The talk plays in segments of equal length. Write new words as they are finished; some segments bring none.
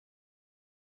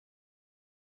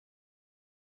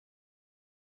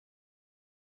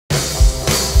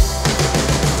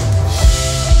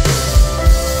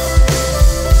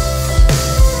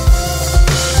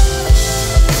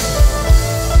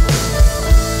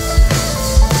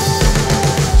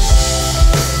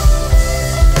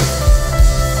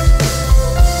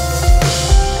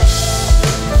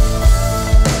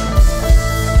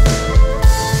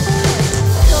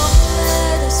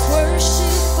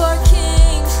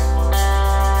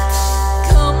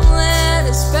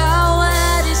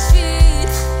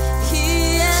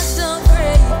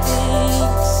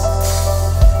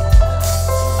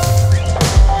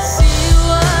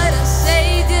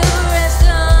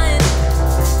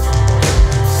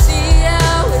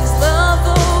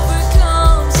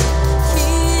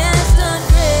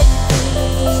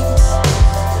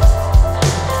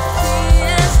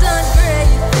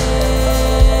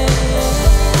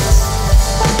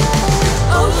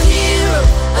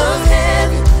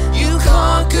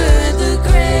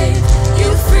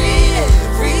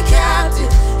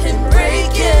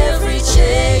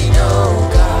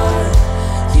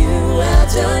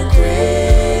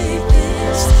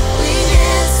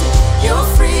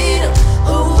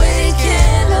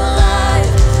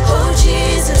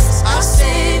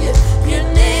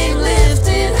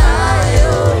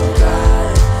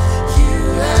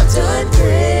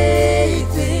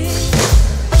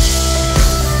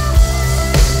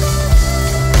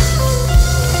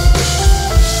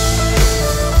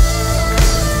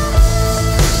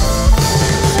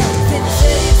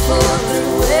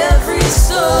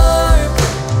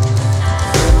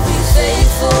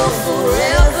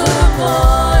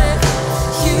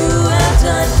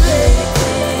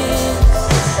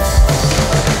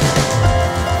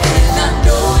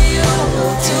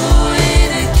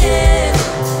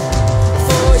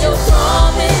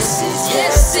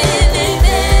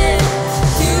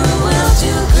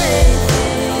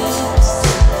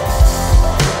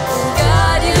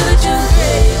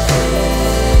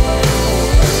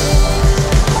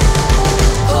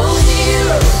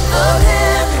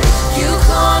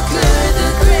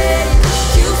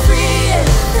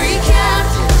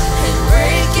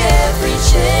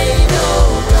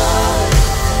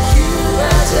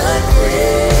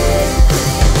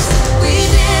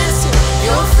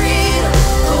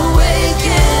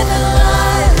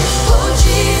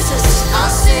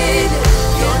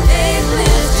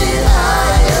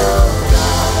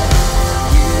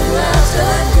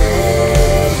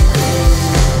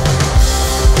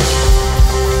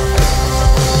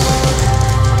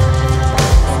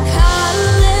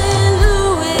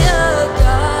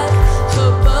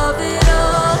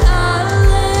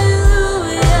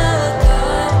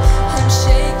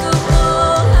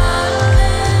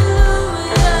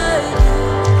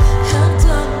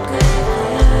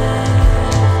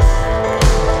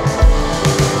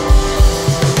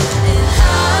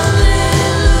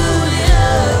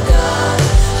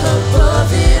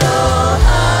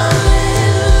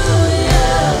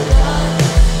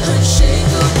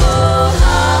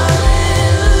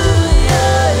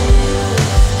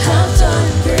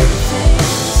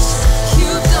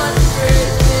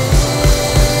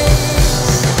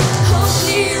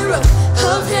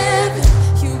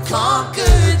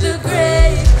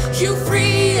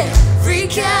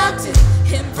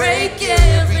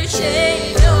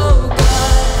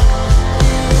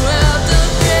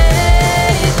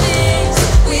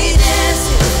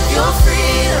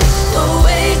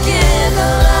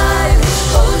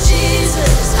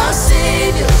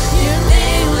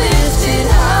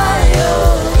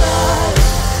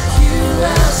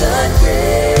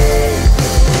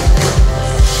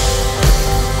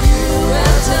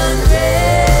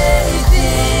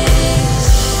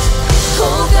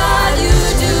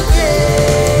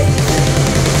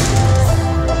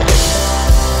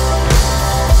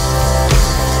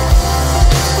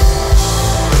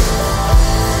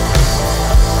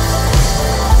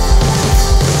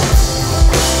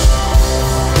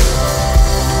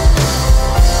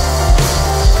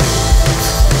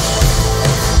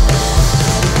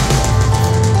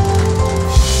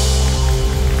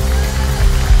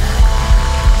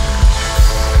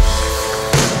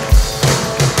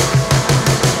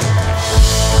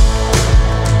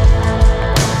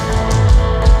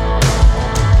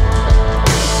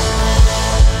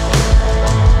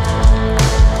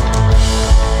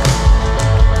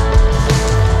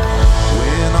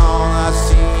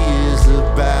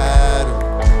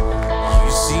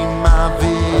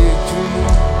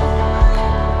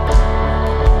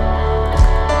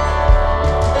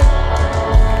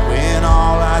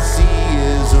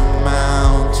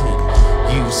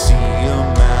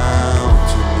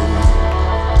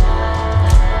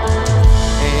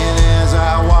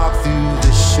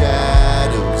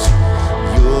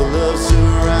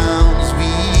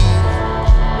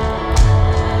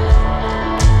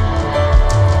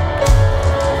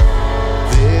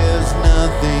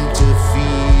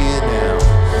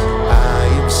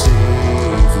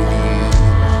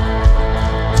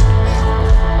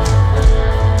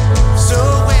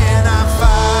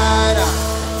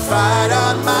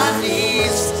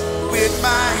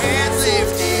my hands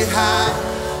lifted high.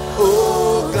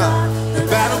 Oh God, the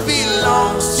battle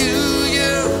belongs to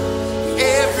you.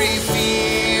 Every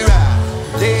fear I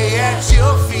lay at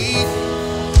your feet.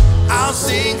 I'll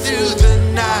sing through the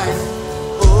night.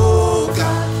 Oh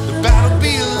God, the battle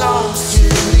belongs to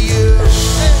you.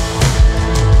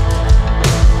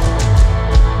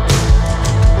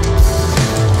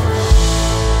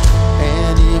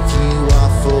 And if you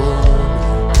are for me,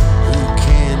 who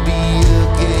can be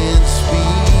against me?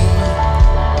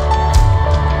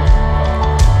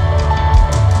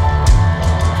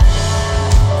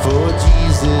 For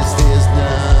Jesus, there's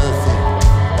nothing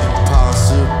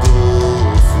impossible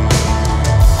for you.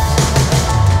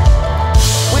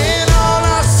 When all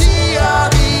I see are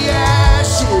the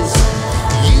ashes,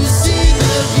 you see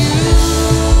the beauty.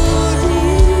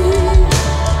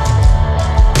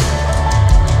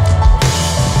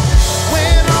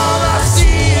 When all I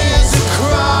see is a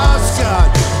cross, God,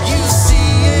 you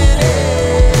see an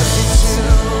empty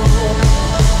tomb.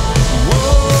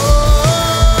 Whoa.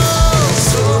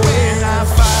 So when I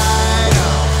fight,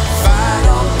 I'll fight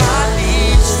on my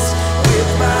knees with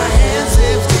my hands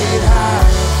lifted high.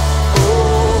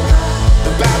 Oh,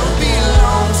 the battle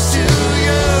belongs to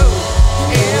you.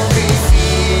 Every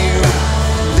fear I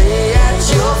lay at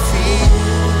your feet.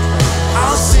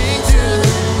 I'll sing through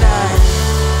the night.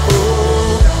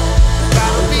 Oh, the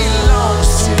battle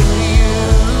belongs to you.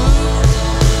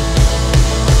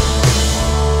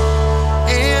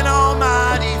 An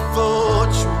almighty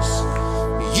fortress,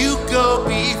 you go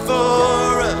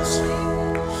before us.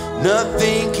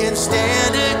 Nothing can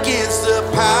stand against the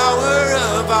power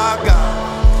of our God.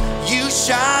 You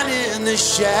shine in the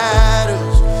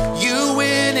shadows, you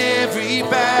win every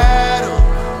battle.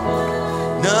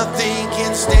 Nothing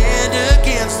can stand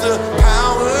against the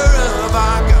power of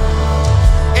our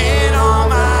God. An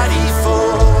almighty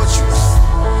fortress,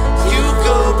 you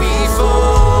go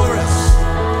before us.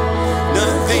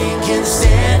 Nothing can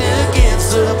stand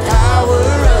against the power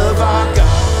of our God.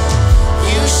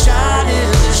 You shine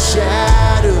in the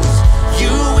shadows,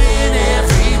 you win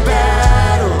every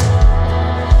battle.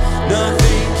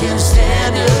 Nothing can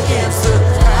stand against the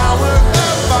power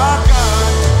of our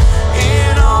God.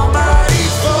 An almighty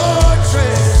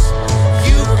fortress,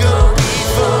 you go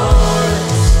before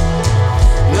us.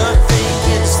 Nothing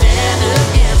can stand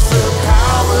against the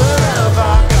power of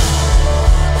our God.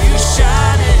 You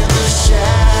shine in the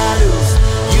shadows,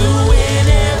 you win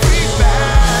every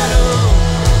battle.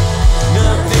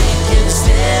 Nothing can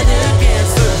stand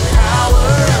against the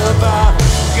power of our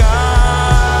God.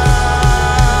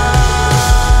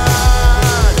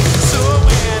 So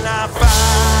when I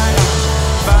fight, I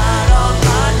fight on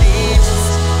my knees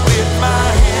with my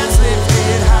hands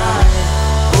lifted high.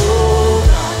 Oh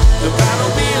God, the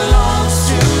battle belongs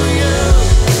to you.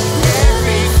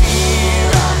 Every fear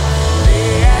I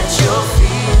lay at your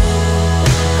feet.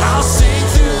 I'll sing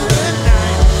through the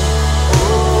night.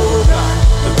 Oh God,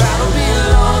 the battle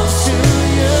belongs to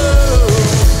you.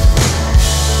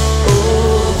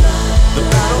 Oh God, the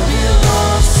battle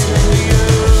belongs to you.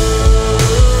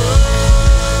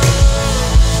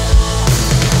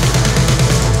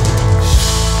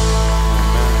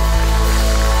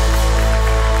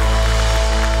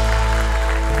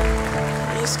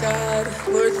 Praise God.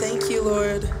 Lord, thank you,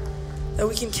 Lord, that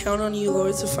we can count on you,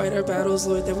 Lord, to fight our battles,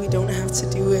 Lord, that we don't have to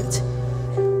do it.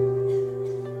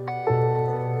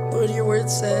 Lord, your word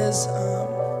says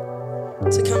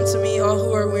to come to me, all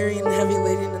who are weary and heavy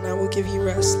laden, and I will give you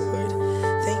rest, Lord.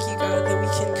 Thank you, God, that we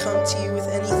can come to you with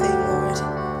anything, Lord.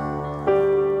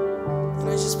 And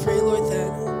I just pray, Lord,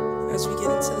 that as we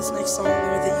get into this next song,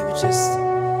 Lord, that you would just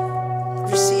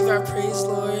receive our praise,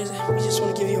 Lord. We just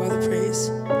want to give you all the praise.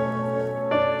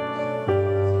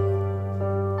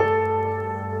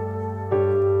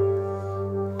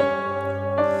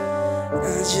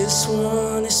 I just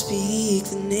want to speak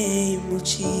the name of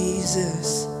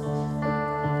Jesus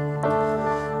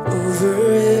over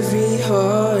every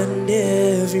heart and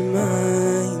every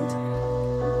mind.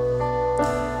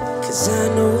 'Cause I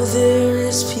know there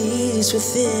is peace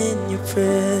within your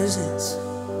presence.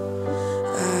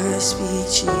 I speak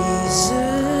Jesus.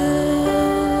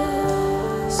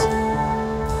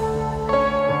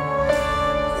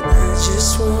 And I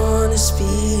just want to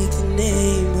speak the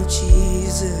name of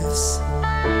Jesus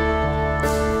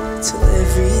till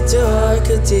every dark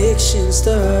addiction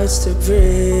starts to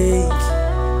break,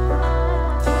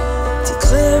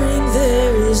 declaring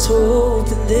there is hope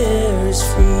and there is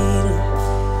freedom.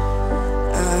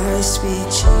 I speak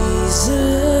Jesus,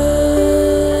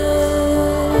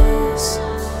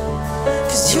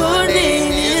 'cause your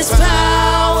name is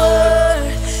power,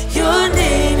 your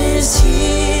name is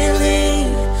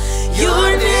healing, your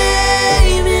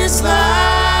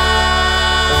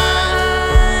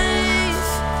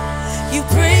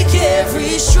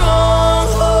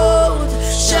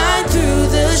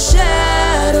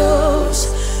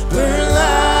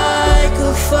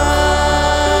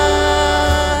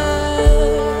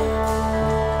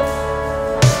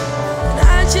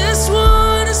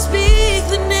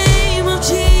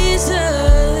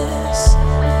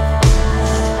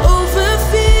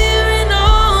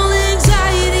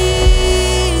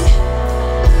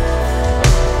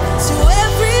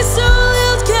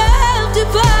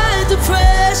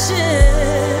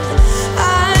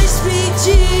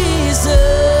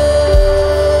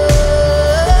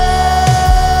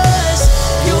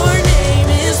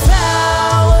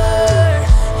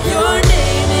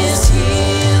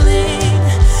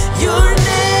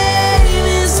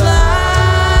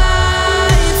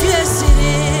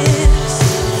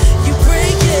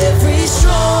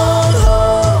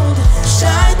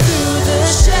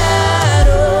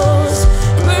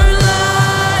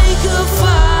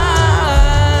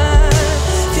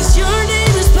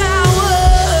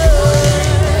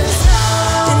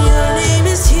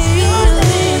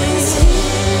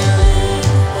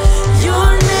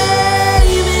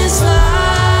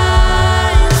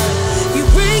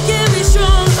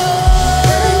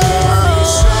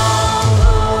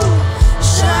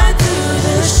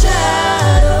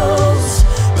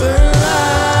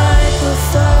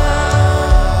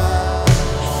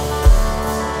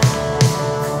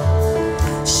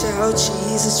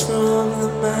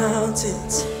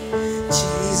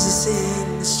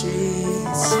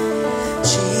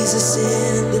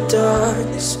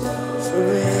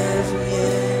over every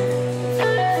end.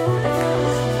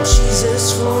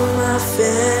 Jesus, for my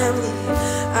family,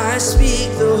 I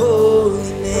speak the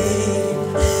holy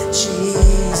name,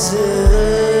 Jesus.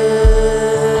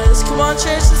 Come on,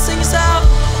 church, let's sing this out.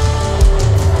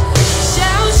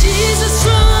 Shout Jesus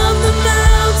from the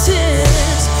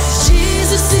mountains,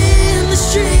 Jesus in the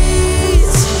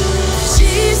streets,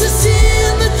 Jesus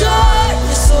in the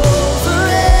darkness over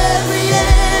every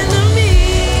enemy.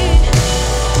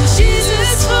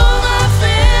 Jesus for my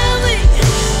family,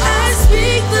 I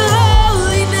speak the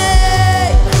holy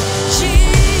name,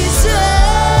 Jesus.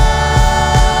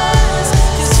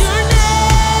 'Cause your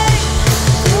name is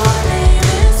power,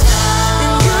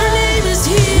 and your name is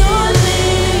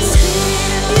healing,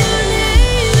 your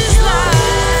name is life.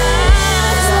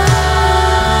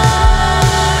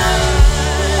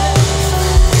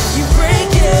 You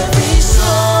break every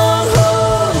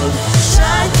stronghold,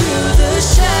 shine through the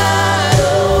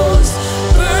shadows,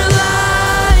 burn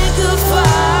like a fire.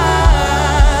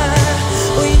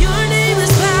 Oh, your name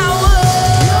is power,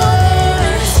 and your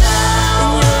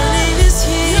name is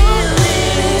healing.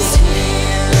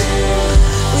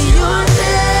 Oh, your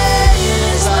name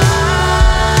is life.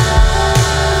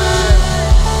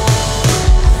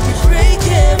 You break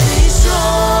every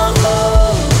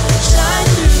stronghold, shine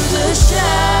through the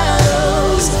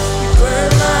shadows, you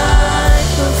burn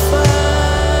like a fire.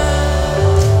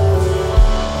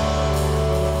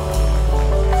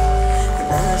 And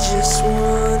I just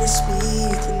want to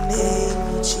speak the name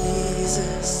of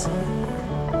Jesus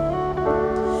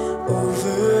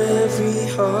over every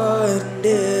heart and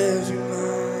every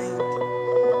mind.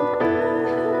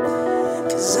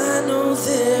 'Cause I know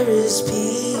there is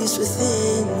peace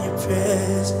within your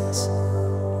presence.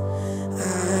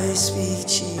 I speak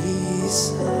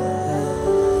Jesus.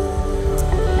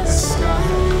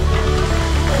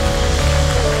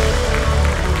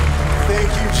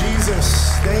 Thank you, Jesus.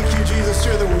 Thank you, Jesus.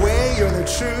 You're the way, you're the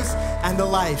truth, and the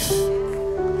life.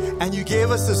 And you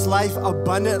gave us this life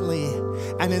abundantly.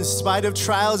 And in spite of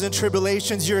trials and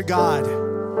tribulations, you're God.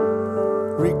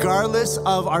 Regardless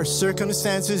of our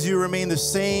circumstances, you remain the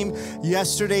same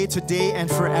yesterday, today, and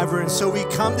forever. And so we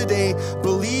come today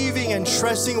believing and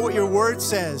trusting what your word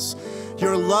says.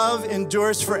 Your love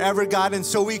endures forever, God. And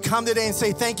so we come today and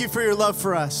say, thank you for your love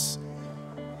for us.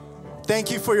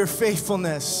 Thank you for your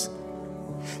faithfulness.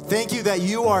 Thank you that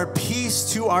you are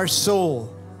peace to our soul.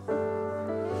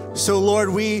 So Lord,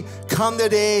 we come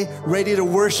today ready to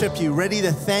worship you, ready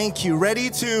to thank you, ready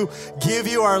to give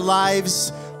you our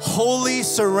lives, wholly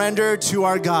surrender to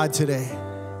our God today.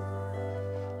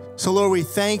 So Lord, we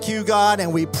thank you, God,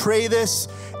 and we pray this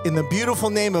in the beautiful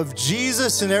name of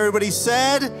Jesus. And everybody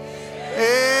said,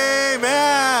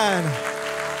 Amen.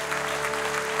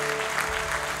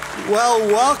 Well,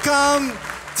 welcome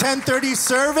 10:30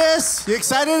 service. You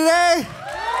excited today?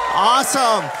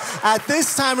 Awesome. At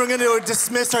this time, we're going to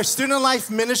dismiss our student life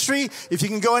ministry. If you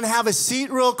can go and have a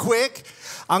seat real quick.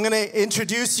 I'm going to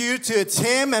introduce you to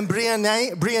Tim and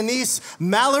Brianise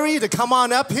Mallory to come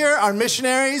on up here, our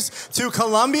missionaries to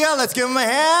Colombia. Let's give them a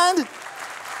hand.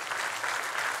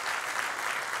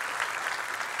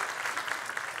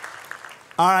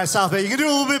 All right, South Bay, you can do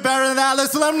a little bit better than that.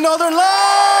 Let's let them know their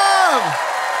love.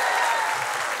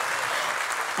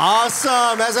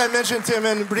 Awesome. As I mentioned, Tim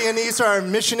and Brianise are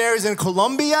missionaries in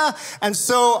Colombia. And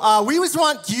so we just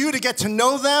want you to get to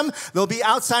know them. They'll be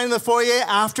outside in the foyer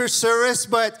after service.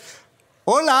 But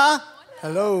hola.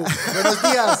 Hello. Buenos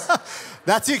dias.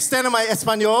 That's the extent of my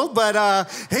Espanol. But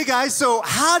hey, guys, so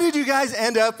how did you guys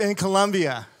end up in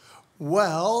Colombia?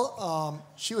 Well,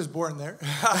 she was born there.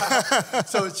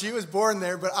 So she was born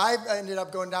there. But I ended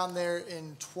up going down there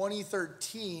in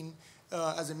 2013.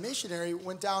 As a missionary,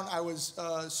 went down. I was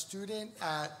a student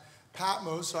at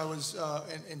Patmos, so I was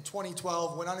in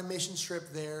 2012. Went on a mission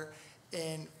trip there,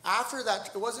 and after that,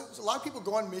 it wasn't a lot of people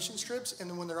go on mission trips, and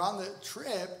then when they're on the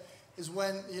trip, is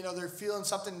when they're feeling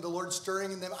something, the Lord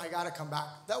stirring in them. I gotta come back.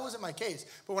 That wasn't my case,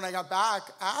 but when I got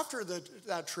back after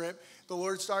that trip, the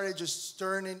Lord started just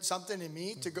stirring in something in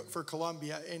me to go for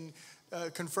Colombia, and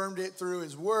confirmed it through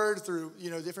His Word, through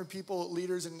different people,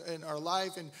 leaders in our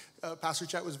life, and Pastor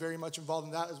Chet was very much involved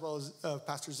in that, as well as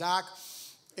Pastor Zach,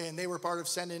 and they were part of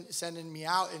sending me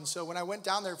out. And so when I went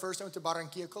down there, first I went to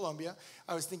Barranquilla, Colombia.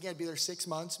 I was thinking I'd be there 6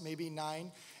 months, maybe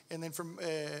 9, and then from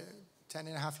 10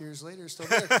 and a half years later, still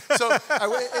there. So I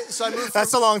moved.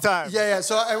 That's a long time. Yeah.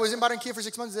 So I was in Barranquilla for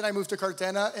 6 months, then I moved to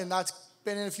Cartagena, and that's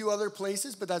been in a few other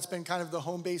places, but that's been kind of the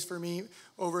home base for me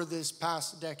over this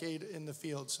past decade in the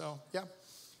field. So, yeah.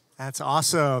 That's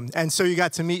awesome. And so you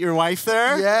got to meet your wife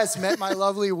there? Yes, met my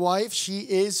lovely wife. She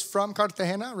is from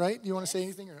Cartagena, right? Do you want to say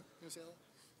anything? Or you want to say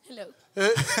hello? Hello.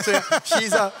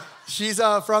 So she's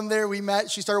from there. We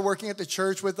met. She started working at the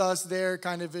church with us there,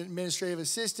 kind of administrative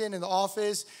assistant in the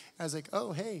office. I was like,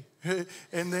 oh, hey.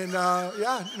 And then,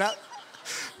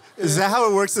 Is that how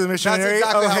it works as a missionary?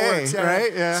 That's exactly oh, how hey, it works. Yeah.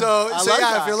 right? Yeah. So love yeah,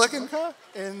 that. if you're looking.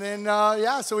 And then,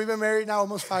 so we've been married now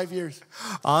almost 5 years.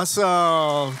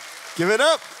 Awesome. Give it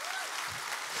up.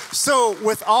 So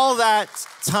with all that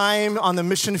time on the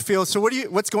mission field, so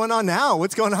what's going on now?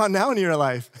 What's going on now in your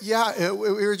life? Yeah, we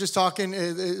were just talking.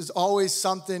 It's always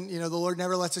something. The Lord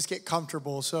never lets us get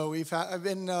comfortable. So I've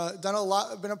been done a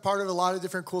lot. I've been a part of a lot of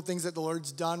different cool things that the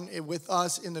Lord's done with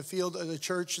us in the field of the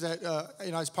church. That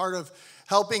as part of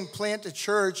helping plant a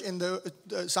church in the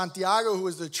Santiago, who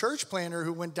was the church planter,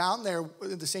 who went down there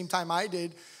at the same time I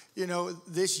did.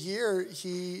 This year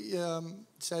he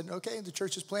said, "Okay, the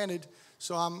church is planted."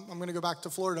 So I'm going to go back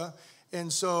to Florida.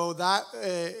 And so that,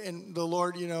 and the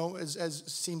Lord, as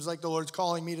seems like the Lord's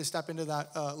calling me to step into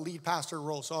that lead pastor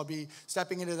role. So I'll be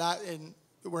stepping into that, and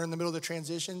we're in the middle of the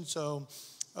transition. So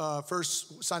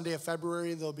first Sunday of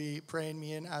February, they'll be praying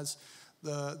me in as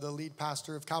the lead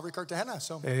pastor of Calvary, Cartagena.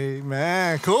 So,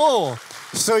 amen. Cool.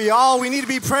 So y'all, we need to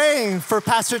be praying for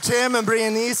Pastor Tim and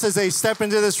Brianise as they step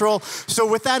into this role. So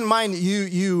with that in mind,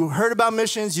 you heard about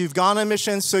missions, you've gone on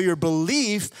missions, so your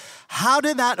belief, how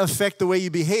did that affect the way you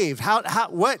behave? How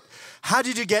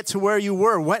did you get to where you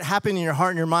were? What happened in your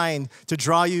heart and your mind to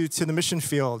draw you to the mission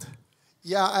field?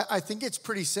 Yeah, I think it's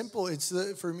pretty simple.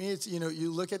 For me, it's,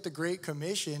 you look at the Great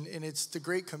Commission, and it's the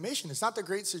Great Commission. It's not the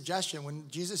Great Suggestion. When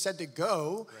Jesus said to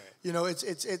go, right.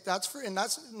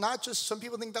 That's not just, some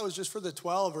people think that was just for the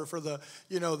 12 or for the,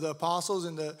 the apostles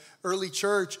and the early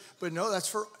church, but no, that's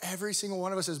for every single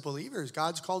one of us as believers.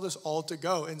 God's called us all to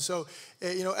go. And so,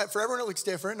 for everyone it looks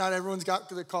different. Not everyone's got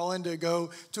the calling to go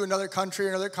to another country or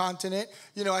another continent,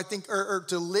 I think, or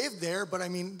to live there. But I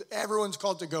mean, everyone's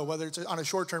called to go, whether it's on a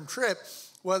short-term trip,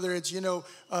 whether it's,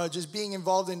 just being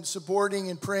involved in supporting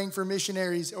and praying for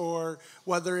missionaries, or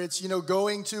whether it's,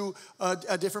 going to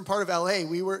a different part of LA.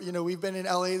 We've been in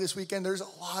LA this weekend. There's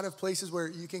a lot of places where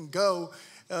you can go,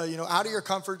 out of your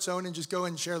comfort zone and just go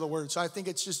and share the word. So I think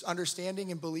it's just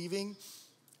understanding and believing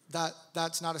that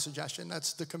that's not a suggestion.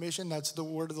 That's the commission. That's the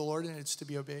word of the Lord, and it's to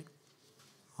be obeyed.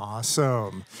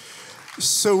 Awesome.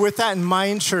 So with that in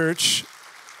mind, church,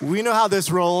 we know how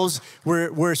this rolls.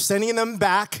 We're sending them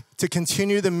back to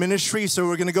continue the ministry. So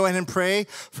we're going to go ahead and pray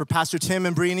for Pastor Tim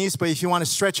and Brianise. But if you want to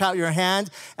stretch out your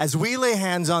hand as we lay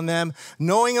hands on them,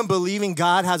 knowing and believing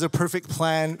God has a perfect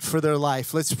plan for their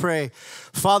life. Let's pray.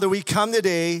 Father, we come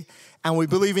today and we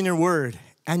believe in your word.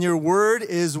 And your word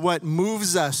is what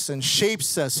moves us and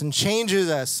shapes us and changes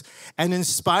us and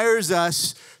inspires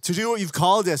us to do what you've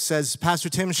called us. As Pastor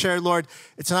Tim shared, Lord,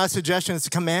 it's not a suggestion, it's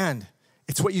a command.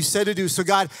 It's what you said to do. So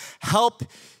God, help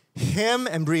him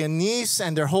and Brianise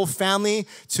and their whole family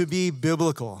to be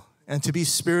biblical and to be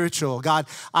spiritual. God,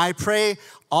 I pray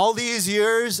all these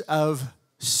years of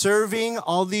serving,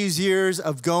 all these years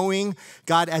of going,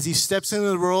 God, as he steps into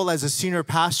the role as a senior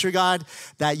pastor, God,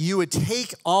 that you would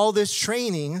take all this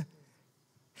training,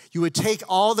 you would take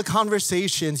all the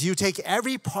conversations, you take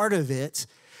every part of it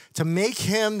to make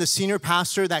him the senior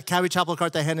pastor that Calvary Chapel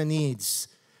Cartagena needs.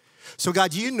 So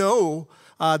God, you know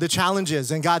the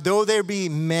challenges. And God, though there be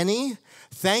many,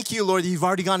 thank you, Lord, that you've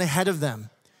already gone ahead of them.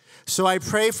 So I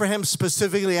pray for him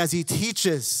specifically as he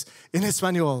teaches in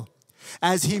Espanol,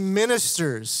 as he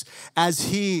ministers, as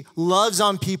he loves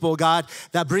on people, God,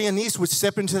 that Brianise would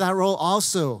step into that role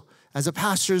also as a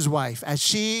pastor's wife, as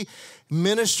she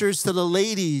ministers to the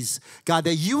ladies, God,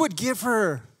 that you would give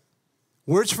her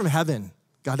words from heaven.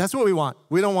 God, that's what we want.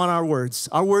 We don't want our words.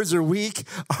 Our words are weak.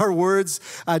 Our words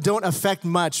don't affect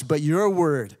much, but your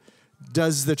word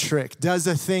does the trick, does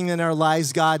the thing in our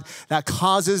lives, God, that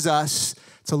causes us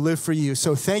to live for you.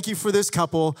 So thank you for this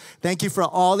couple. Thank you for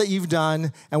all that you've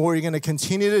done and what you're going to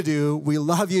continue to do. We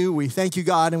love you. We thank you,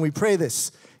 God, and we pray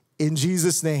this in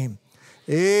Jesus' name.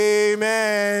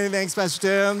 Amen. Thanks, Pastor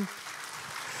Tim.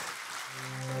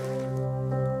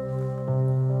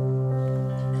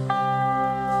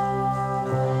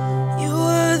 You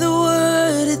were the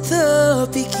word at the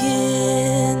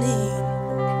beginning,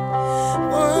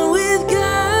 one with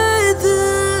God,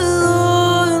 the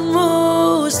Lord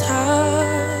Most High.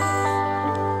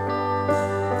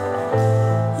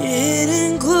 Your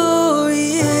hidden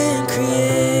glory in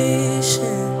creation,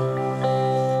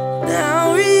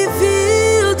 now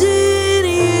revealed in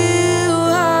you.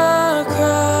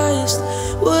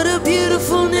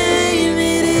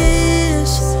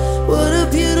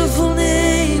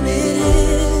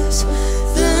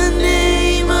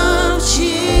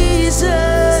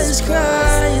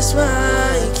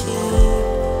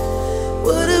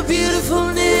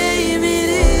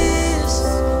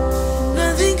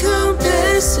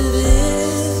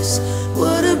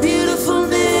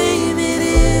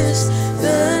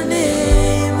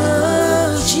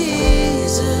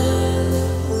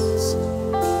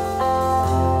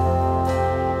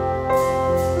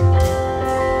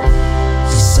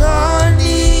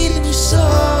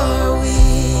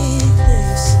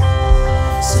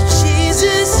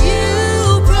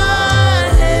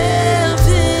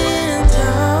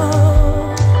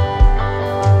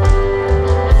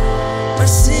 Our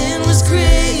sin was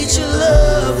great, your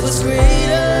love was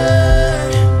greater.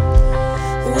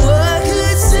 What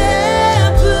could separate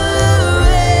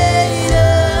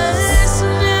us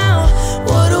now?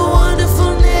 What a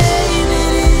wonderful name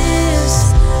it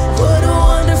is. What a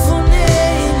wonderful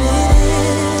name it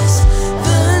is.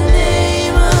 The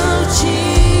name of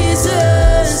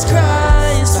Jesus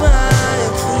Christ, my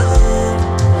King.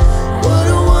 What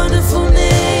a wonderful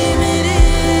name it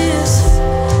is.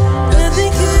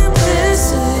 Nothing could replace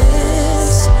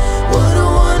this. What a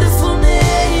wonderful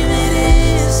name it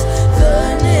is.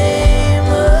 The name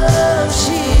of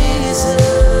Jesus.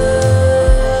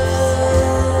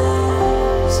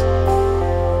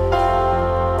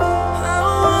 How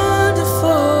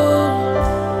wonderful.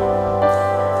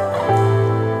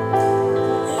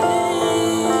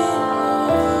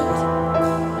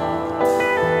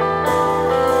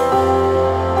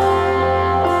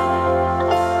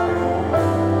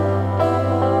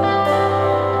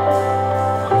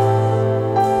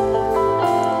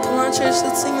 Come on, church,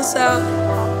 let's sing this out.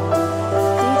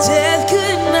 And death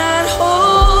could not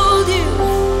hold you.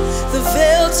 The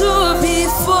veil tore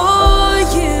before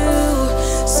you.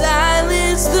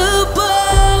 Silence the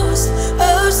boast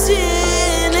of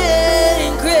sin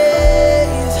and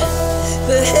grave.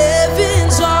 The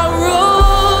heavens are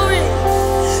roaring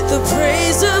the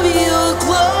praise of your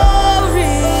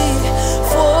glory.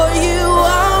 For you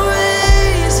are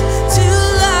raised to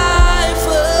life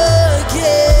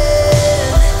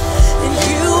again. And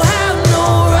you have no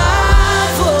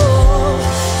rival,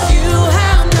 you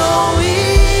have no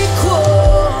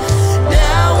equal.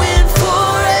 Now and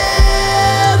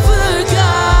forever,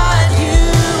 God, you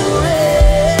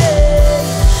reign.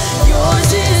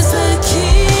 Yours is the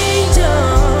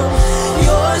kingdom,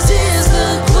 yours is the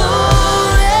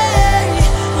glory,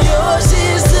 yours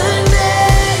is the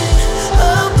name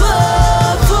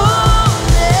above all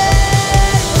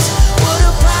names. What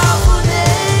a powerful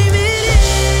name it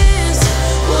is.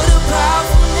 What a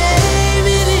powerful name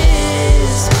it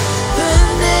is. The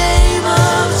name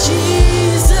of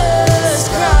Jesus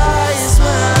Christ,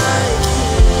 my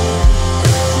King.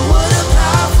 What a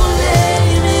powerful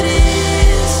name it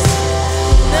is.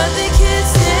 Nothing can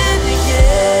stand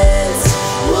against.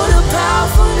 What a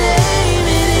powerful name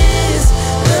it is.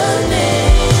 The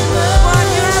name of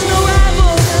Jesus.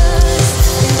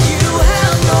 You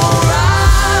have no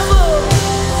rival.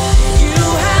 You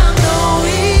have no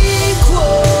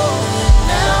equal.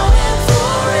 Now and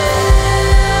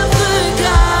forever,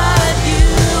 God, you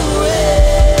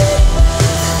reign.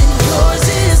 And yours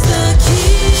is the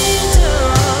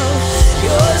kingdom,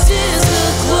 yours is the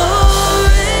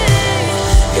glory,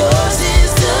 yours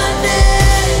is the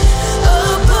name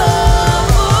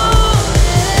above all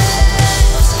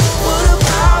names. What a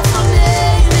powerful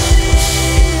name it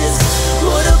is.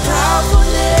 What a powerful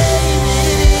name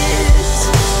it is.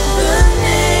 The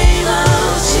name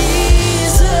of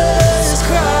Jesus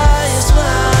Christ,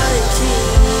 my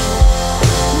King.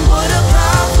 What a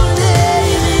powerful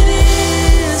name it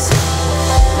is.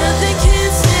 Nothing can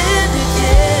stand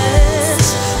against.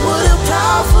 What a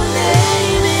powerful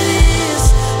name it is.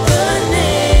 The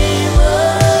name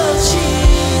of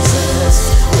Jesus.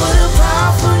 What a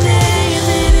powerful name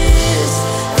it is.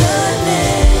 The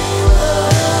name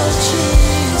of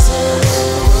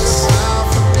Jesus. What a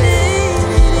powerful name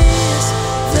it is.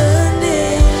 The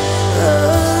name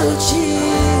of Jesus.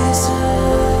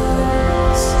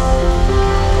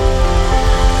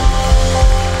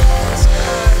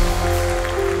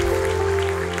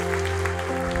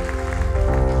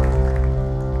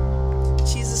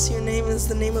 Jesus, your name is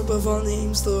the name above all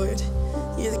names, Lord.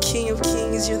 You're the King of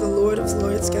kings, you're the Lord of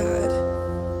lords, God.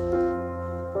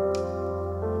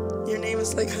 Your name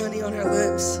is like honey on our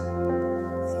lips.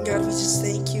 And God, we just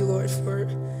thank you, Lord, for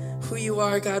who you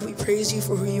are. God, we praise you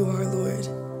for who you are, Lord.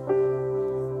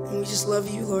 And we just love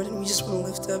you, Lord, and we just want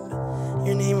to lift up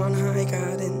your name on high,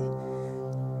 God.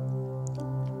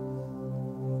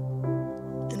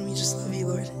 And we just love you,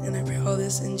 Lord. And I pray all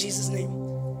this in Jesus' name.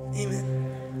 Amen.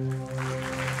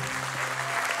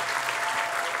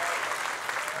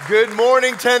 Good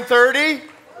morning, 1030.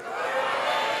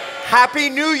 Happy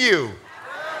New You.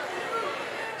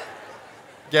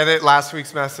 Get it? Last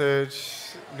week's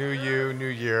message. New you, new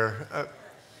year.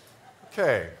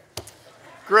 Okay.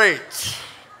 Great.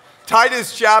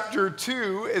 Titus chapter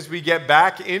 2, as we get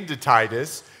back into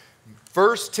Titus.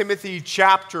 1 Timothy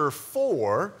chapter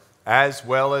 4, as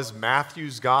well as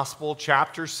Matthew's Gospel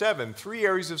chapter 7. 3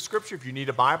 areas of Scripture. If you need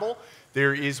a Bible,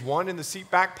 there is one in the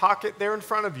seat back pocket there in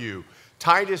front of you.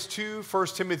 Titus 2, 1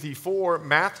 Timothy 4,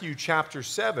 Matthew chapter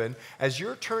 7. As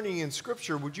you're turning in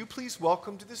Scripture, would you please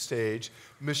welcome to the stage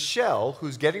Michelle,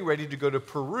 who's getting ready to go to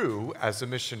Peru as a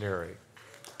missionary.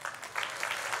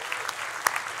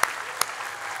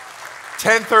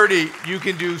 10:30, you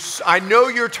can do, I know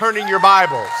you're turning your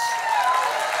Bibles.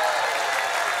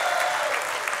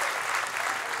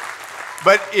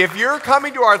 But if you're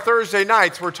coming to our Thursday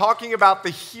nights, we're talking about the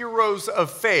heroes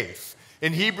of faith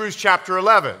in Hebrews chapter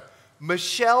 11.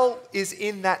 Michelle is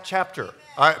in that chapter.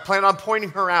 I plan on pointing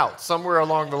her out somewhere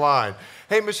along the line.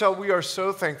 Hey, Michelle, we are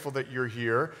so thankful that you're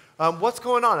here. What's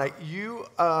going on? You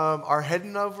are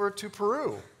heading over to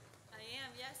Peru. I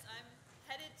am, yes. I'm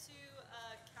headed to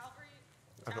Calvary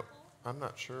Chapel. I'm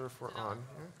not sure if we're on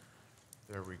here.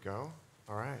 There we go.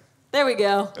 All right. There we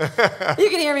go. You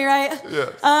can hear me, right?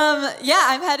 Yes.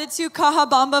 I'm headed to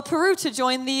Cajabamba, Peru to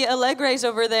join the Alegres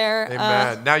over there.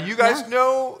 Amen. Now, you guys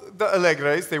know the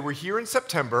Alegres. They were here in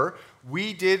September.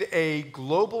 We did a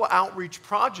global outreach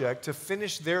project to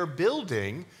finish their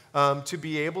building to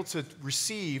be able to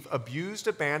receive abused,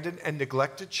 abandoned, and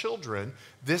neglected children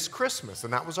this Christmas.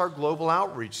 And that was our global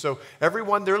outreach. So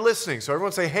everyone, they're listening. So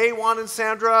everyone say, hey, Juan and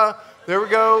Sandra. There we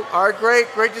go. All right,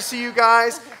 great. Great to see you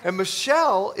guys. And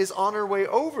Michelle is on her way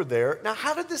over there. Now,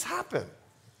 how did this happen?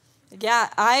 Yeah,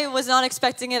 I was not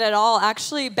expecting it at all.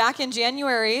 Actually, back in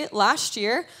January last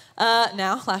year, I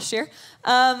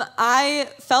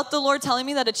felt the Lord telling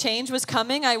me that a change was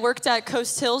coming. I worked at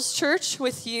Coast Hills Church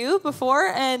with you before,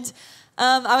 and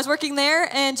I was working there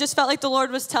and just felt like the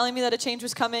Lord was telling me that a change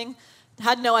was coming.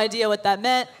 Had no idea what that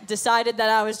meant. Decided that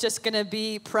I was just going to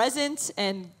be present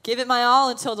and give it my all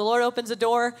until the Lord opens a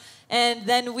door. And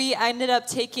then we ended up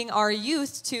taking our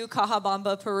youth to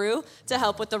Cajabamba, Peru, to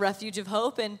help with the Refuge of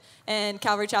Hope and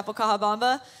Calvary Chapel,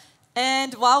 Cajabamba.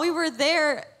 And while we were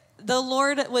there, the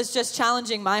Lord was just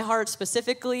challenging my heart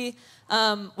specifically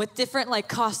with different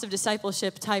cost of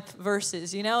discipleship type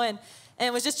verses, and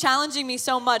it was just challenging me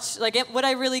so much. Would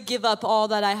I really give up all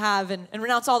that I have and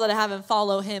renounce all that I have and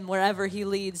follow him wherever he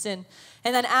leads? And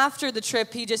then after the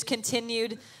trip, he just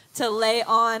continued to lay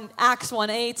on Acts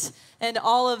 1:8 and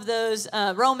all of those,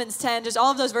 Romans 10, just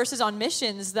all of those verses on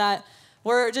missions that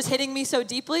were just hitting me so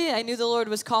deeply. I knew the Lord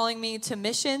was calling me to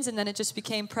missions, and then it just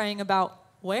became praying about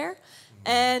where.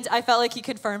 And I felt like he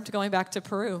confirmed going back to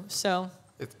Peru, so.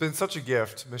 It's been such a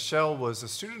gift. Michelle was a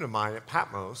student of mine at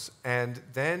Patmos, and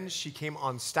then she came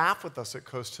on staff with us at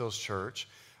Coast Hills Church.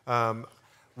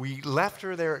 We left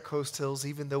her there at Coast Hills,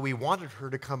 even though we wanted her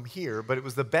to come here, but it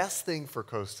was the best thing for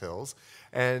Coast Hills.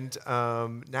 And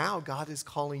now God is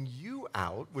calling you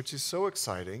out, which is so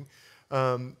exciting.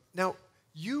 Now,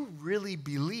 you really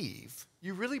believe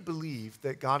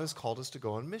that God has called us to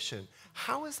go on mission.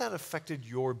 How has that affected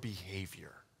your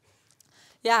behavior?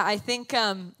 Yeah, I think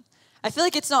I feel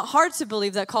like it's not hard to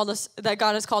believe that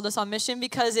God has called us on mission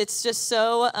because it's just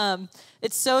so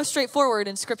straightforward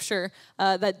in Scripture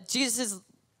that Jesus'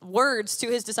 words to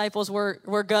his disciples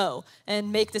were go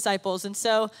and make disciples. And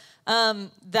so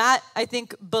that, I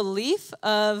think, belief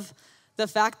of the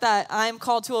fact that I'm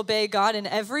called to obey God in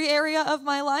every area of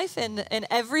my life and in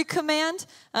every command,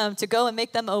 to go and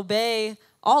make them obey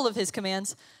all of his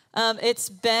commands, it's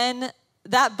been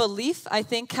that belief, I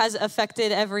think, has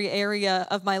affected every area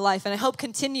of my life, and I hope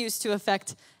continues to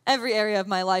affect every area of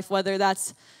my life, whether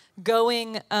that's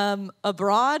going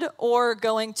abroad or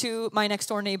going to my next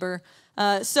door neighbor.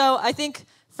 So I think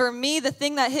for me, the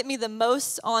thing that hit me the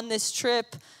most on this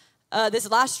trip, this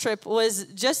last trip, was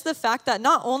just the fact that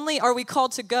not only are we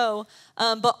called to go,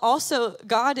 but also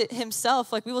God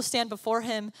himself, we will stand before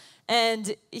him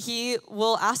and he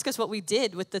will ask us what we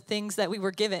did with the things that we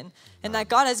were given. And that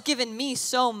God has given me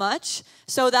so much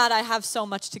so that I have so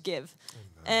much to give.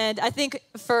 And I think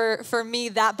for me,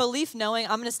 that belief, knowing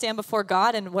I'm going to stand before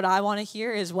God and what I want to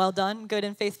hear is well done, good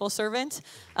and faithful servant,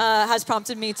 has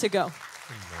prompted me to go. Amen.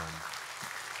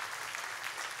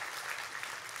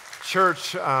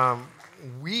 Church,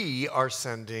 we are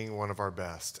sending one of our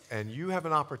best, and you have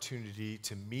an opportunity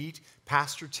to meet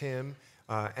Pastor Tim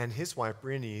and his wife,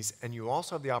 Bernice, and you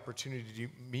also have the opportunity to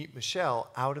meet Michelle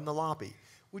out in the lobby.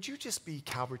 Would you just be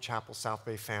Calvary Chapel South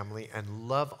Bay family and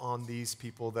love on these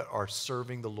people that are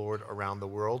serving the Lord around the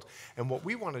world? And what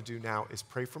we want to do now is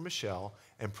pray for Michelle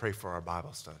and pray for our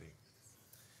Bible study.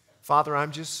 Father,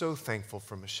 I'm just so thankful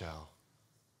for Michelle,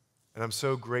 and I'm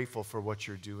so grateful for what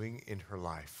you're doing in her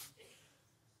life.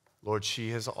 Lord, she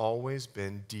has always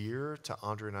been dear to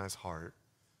Andre and I's heart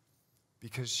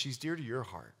because she's dear to your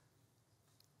heart.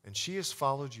 And she has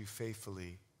followed you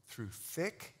faithfully through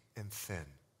thick and thin.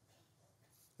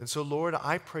 And so, Lord,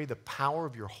 I pray the power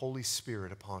of your Holy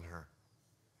Spirit upon her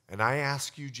And I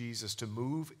ask you, Jesus, to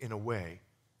move in a way,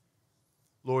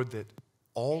 Lord, that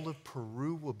all of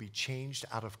Peru will be changed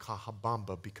out of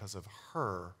Cahabamba because of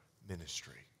her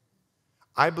ministry.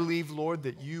 I believe, Lord,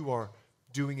 that you are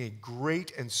doing a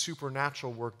great and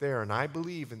supernatural work there, and I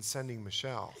believe in sending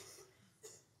Michelle.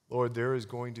 Lord, there is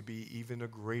going to be even a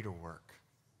greater work.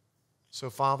 So,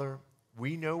 Father,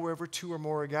 we know wherever two or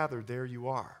more are gathered, there you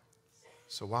are.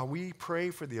 So while we pray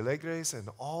for the Alegres and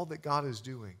all that God is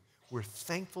doing, we're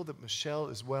thankful that Michelle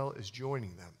as well is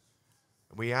joining them.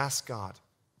 And we ask God,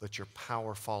 let your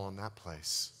power fall on that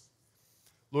place.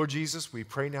 Lord Jesus, we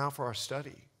pray now for our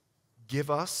study.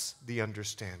 Give us the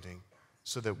understanding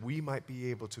so that we might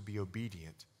be able to be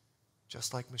obedient,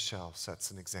 just like Michelle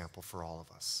sets an example for all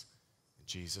of us. In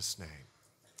Jesus' name,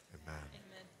 amen.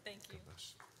 Amen. Thank you.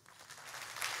 Goodness.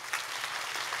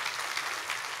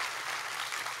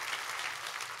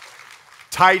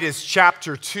 Titus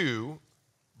chapter 2,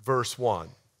 verse 1.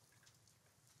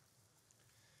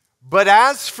 But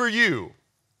as for you,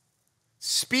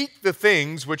 speak the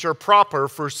things which are proper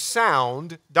for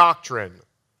sound doctrine,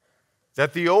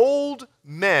 that the old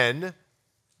men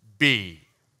be.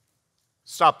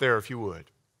 Stop there if you would.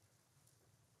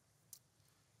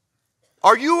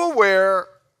 Are you aware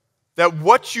that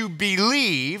what you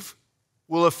believe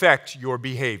will affect your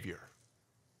behavior?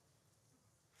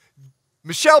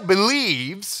 Michelle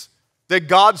believes that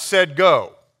God said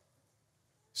go.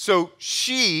 So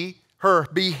her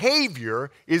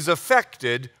behavior is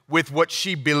affected with what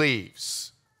she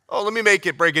believes. Oh, let me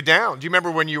break it down. Do you remember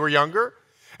when you were younger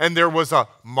and there was a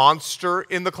monster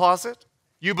in the closet?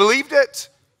 You believed it.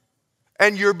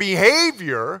 And your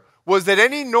behavior was that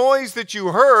any noise that you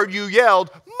heard, you yelled,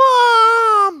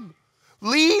 "Mom,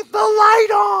 leave the light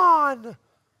on."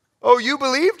 Oh, you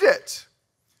believed it.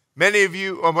 Many of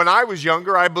you, when I was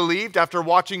younger, I believed after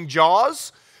watching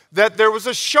Jaws that there was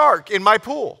a shark in my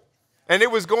pool and it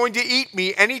was going to eat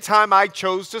me anytime I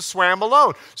chose to swim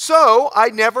alone. So I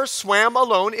never swam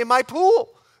alone in my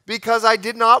pool because I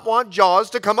did not want Jaws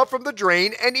to come up from the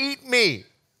drain and eat me.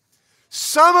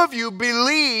 Some of you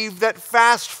believe that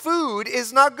fast food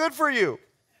is not good for you.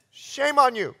 Shame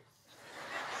on you.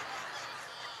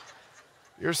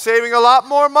 You're saving a lot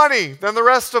more money than the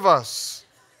rest of us.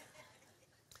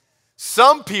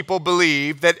 Some people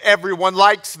believe that everyone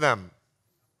likes them,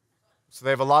 so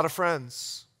they have a lot of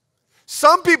friends.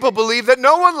 Some people believe that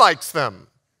no one likes them,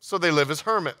 so they live as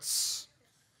hermits.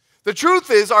 The truth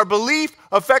is, our belief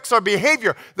affects our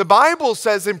behavior. The Bible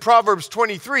says in Proverbs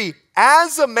 23,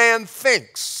 as a man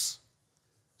thinks,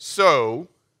 so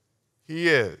he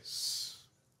is.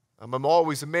 I'm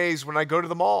always amazed when I go to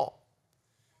the mall,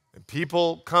 and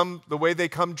people come the way they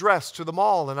come dressed to the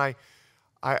mall, and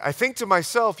I think to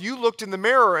myself, you looked in the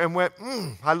mirror and went,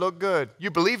 I look good.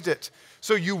 You believed it.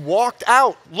 So you walked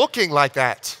out looking like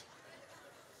that.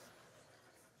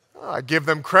 I give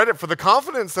them credit for the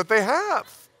confidence that they have.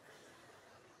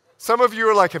 Some of you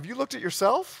are like, have you looked at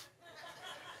yourself?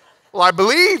 Well, I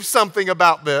believe something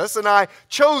about this, and I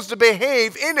chose to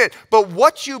behave in it. But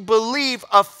what you believe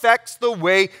affects the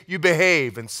way you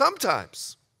behave. And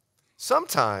sometimes,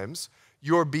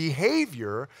 your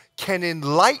behavior can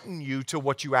enlighten you to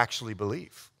what you actually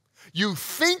believe. You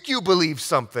think you believe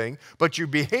something, but your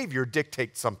behavior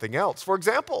dictates something else. For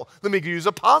example, let me use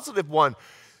a positive one.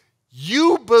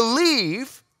 You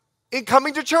believe in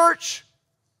coming to church.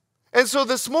 And so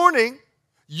this morning,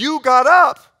 you got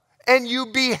up and you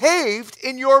behaved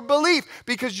in your belief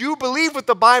because you believe what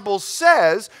the Bible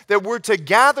says, that we're to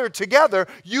gather together.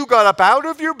 You got up out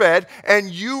of your bed and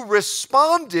you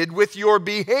responded with your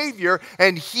behavior,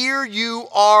 and here you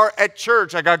are at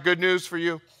church. I got good news for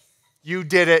you. You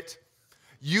did it.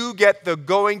 You get the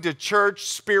going to church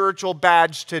spiritual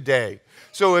badge today.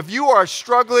 So if you are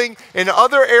struggling in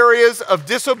other areas of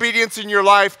disobedience in your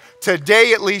life,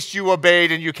 today at least you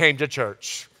obeyed and you came to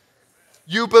church.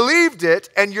 You believed it,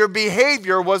 and your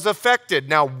behavior was affected.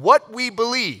 Now, what we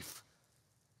believe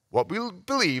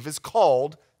is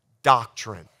called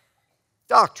doctrine.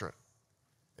 Doctrine.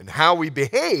 And how we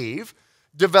behave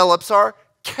develops our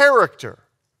character.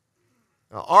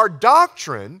 Now, our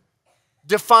doctrine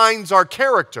defines our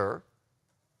character,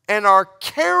 and our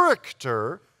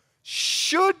character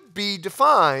should be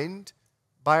defined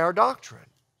by our doctrine.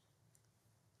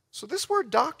 So this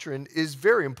word doctrine is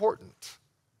very important.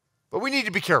 But we need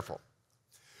to be careful.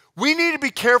 We need to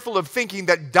be careful of thinking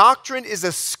that doctrine is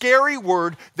a scary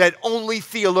word that only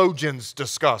theologians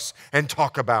discuss and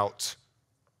talk about.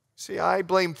 See, I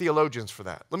blame theologians for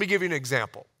that. Let me give you an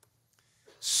example.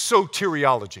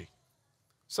 Soteriology.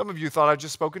 Some of you thought I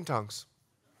just spoke in tongues.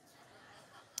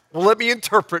 Well, let me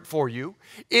interpret for you.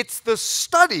 It's the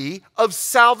study of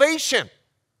salvation.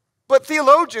 But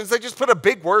theologians, they just put a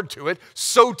big word to it,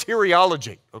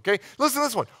 soteriology, okay? Listen to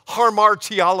this one,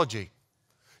 hamartiology.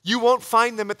 You won't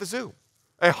find them at the zoo.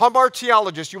 A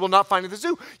hamartiologist you will not find at the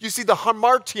zoo. You see, the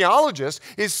hamartiologist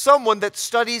is someone that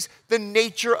studies the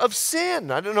nature of sin.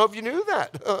 I don't know if you knew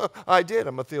that. I did.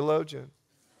 I'm a theologian.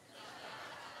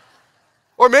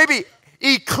 Or maybe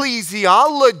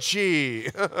ecclesiology.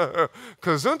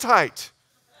 Gesundheit.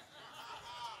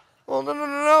 Well,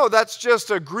 no. That's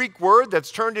just a Greek word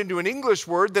that's turned into an English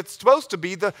word that's supposed to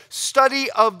be the study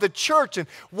of the church. And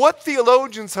what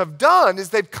theologians have done is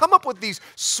they've come up with these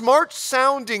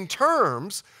smart-sounding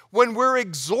terms when we're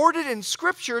exhorted in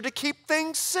Scripture to keep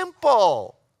things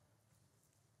simple.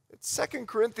 It's 2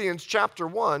 Corinthians chapter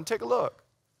 1. Take a look.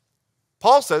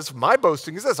 Paul says, my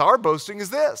boasting is this. Our boasting is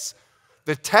this.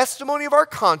 The testimony of our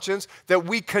conscience that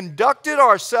we conducted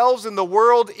ourselves in the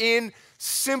world in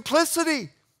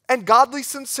simplicity and godly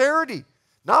sincerity,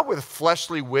 not with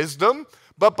fleshly wisdom,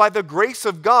 but by the grace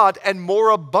of God and more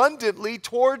abundantly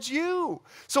towards you.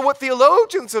 So what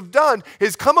theologians have done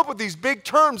is come up with these big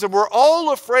terms, and we're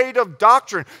all afraid of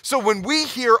doctrine. So when we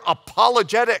hear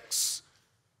apologetics,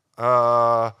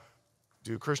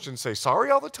 do Christians say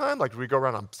sorry all the time? Like, do we go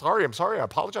around, I'm sorry, I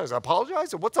apologize.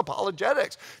 And what's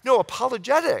apologetics? No,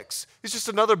 apologetics is just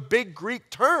another big Greek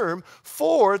term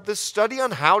for the study on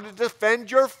how to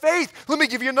defend your faith. Let me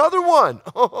give you another one.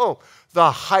 Oh, the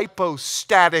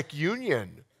hypostatic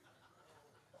union.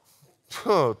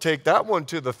 Oh, take that one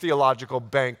to the theological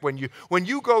bank. When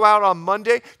you go out on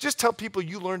Monday, just tell people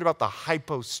you learned about the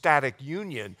hypostatic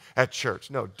union at church.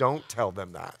 No, don't tell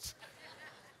them that.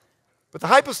 But the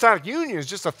hypostatic union is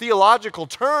just a theological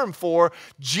term for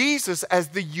Jesus as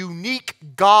the unique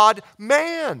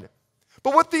God-man.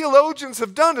 But what theologians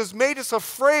have done is made us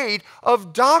afraid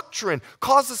of doctrine,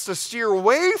 caused us to steer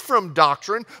away from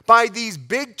doctrine by these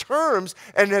big terms,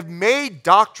 and have made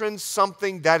doctrine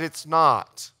something that it's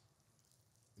not.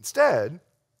 Instead,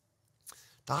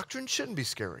 doctrine shouldn't be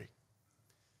scary.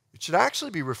 It should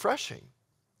actually be refreshing. It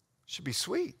should be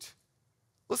sweet.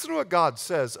 Listen to what God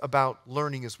says about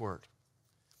learning His Word.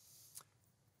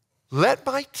 Let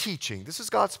my teaching, this is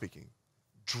God speaking,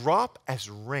 drop as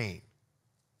rain.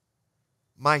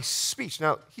 My speech.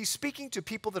 Now, He's speaking to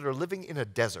people that are living in a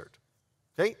desert.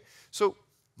 Okay? So,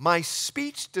 my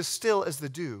speech distill as the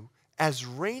dew, as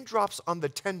raindrops on the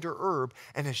tender herb,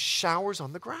 and as showers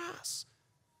on the grass.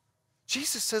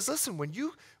 Jesus says, listen,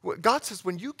 God says,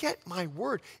 when you get my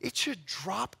word, it should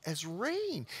drop as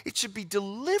rain. It should be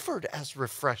delivered as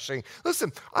refreshing.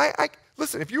 Listen,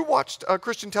 listen, if you watched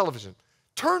Christian television,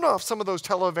 turn off some of those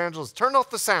televangelists. Turn off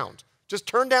the sound. Just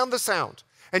turn down the sound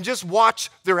and just watch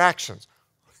their actions.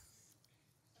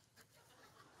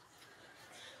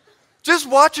 Just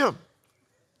watch them.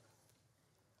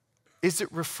 Is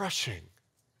it refreshing?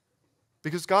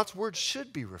 Because God's word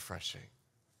should be refreshing.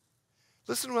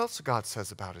 Listen to what else God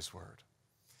says about His word.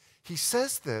 He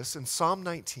says this in Psalm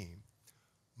 19,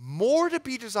 more to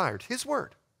be desired, His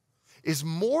word, is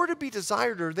more to be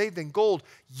desired are they than gold,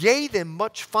 yea, than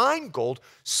much fine gold,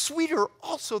 sweeter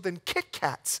also than Kit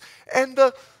Kats, and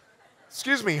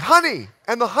honey,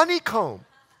 and the honeycomb.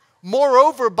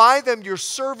 Moreover, by them your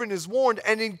servant is warned,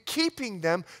 and in keeping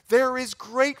them there is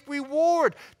great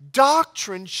reward.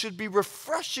 Doctrine should be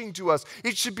refreshing to us.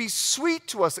 It should be sweet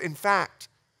to us. In fact,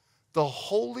 the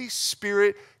Holy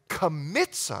Spirit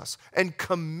commits us and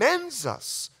commends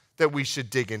us that we should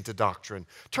dig into doctrine.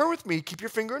 Turn with me, keep your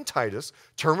finger in Titus,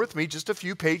 turn with me just a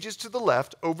few pages to the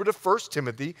left over to 1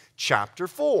 Timothy chapter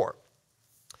 4.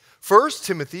 1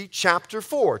 Timothy chapter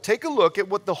 4. Take a look at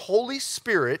what the Holy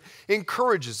Spirit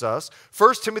encourages us.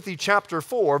 1 Timothy chapter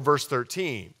 4, verse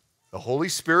 13. The Holy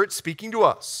Spirit speaking to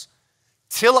us.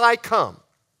 Till I come,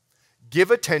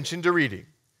 give attention to reading,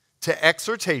 to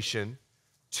exhortation,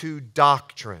 to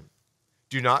doctrine.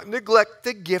 Do not neglect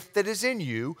the gift that is in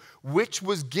you, which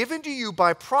was given to you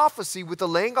by prophecy with the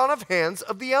laying on of hands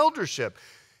of the eldership.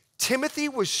 Timothy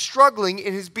was struggling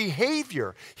in his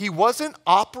behavior. He wasn't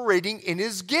operating in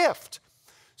his gift.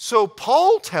 So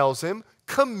Paul tells him,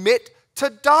 commit to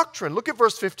doctrine. Look at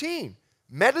verse 15.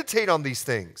 Meditate on these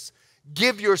things.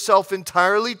 Give yourself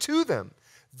entirely to them,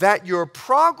 that your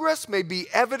progress may be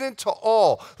evident to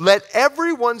all. Let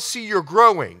everyone see you're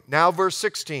growing. Now verse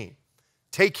 16.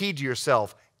 Take heed to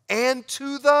yourself and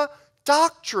to the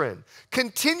doctrine.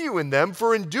 Continue in them,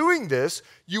 for in doing this,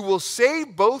 you will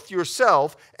save both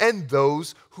yourself and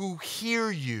those who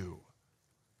hear you.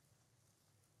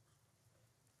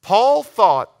 Paul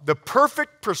thought the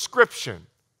perfect prescription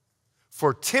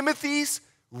for Timothy's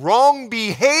wrong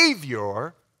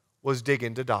behavior was dig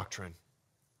into doctrine.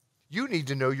 You need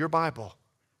to know your Bible.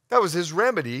 That was his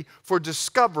remedy for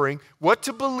discovering what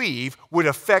to believe would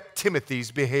affect Timothy's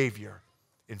behavior.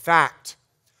 In fact,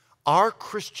 our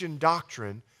Christian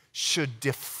doctrine should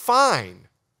define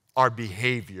our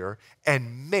behavior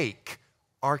and make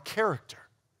our character.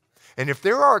 And if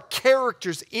there are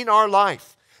characters in our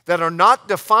life that are not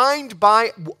defined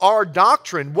by our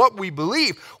doctrine, what we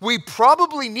believe, we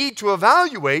probably need to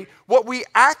evaluate what we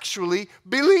actually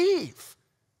believe.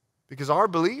 Because our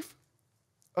belief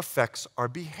affects our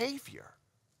behavior.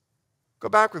 Go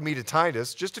back with me to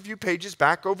Titus, just a few pages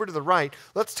back over to the right.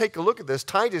 Let's take a look at this.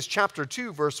 Titus chapter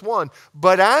 2, verse 1.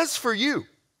 But as for you,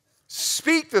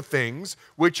 speak the things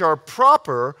which are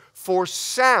proper for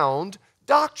sound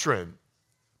doctrine.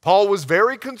 Paul was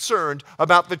very concerned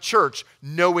about the church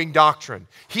knowing doctrine.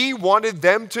 He wanted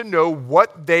them to know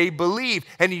what they believed.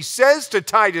 And he says to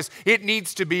Titus, it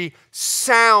needs to be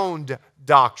sound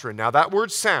doctrine. Now that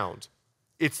word sound,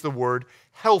 it's the word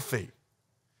healthy.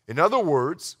 In other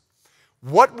words,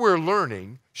 what we're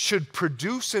learning should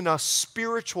produce in us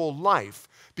spiritual life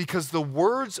because the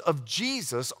words of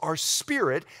Jesus are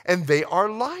spirit and they are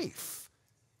life.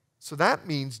 So that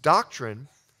means doctrine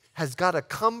has got to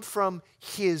come from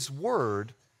his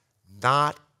word,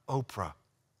 not Oprah.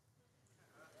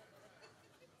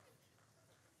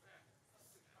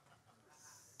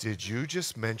 Did you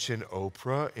just mention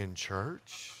Oprah in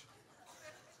church?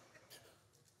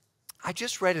 I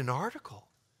just read an article,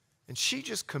 and she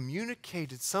just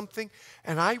communicated something,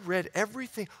 and I read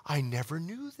everything. I never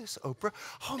knew this, Oprah.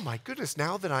 Oh my goodness,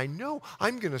 now that I know,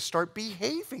 I'm going to start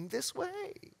behaving this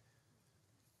way.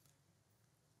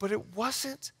 But it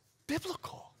wasn't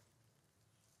biblical.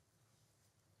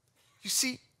 You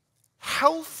see,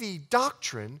 healthy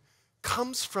doctrine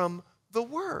comes from the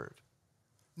Word,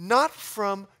 not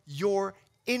from your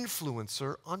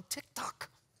influencer on TikTok.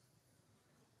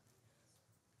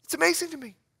 It's amazing to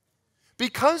me.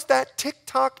 Because that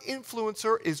TikTok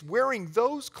influencer is wearing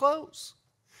those clothes,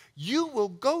 you will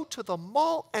go to the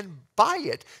mall and buy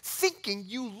it thinking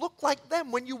you look like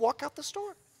them when you walk out the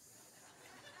store.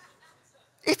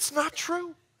 It's not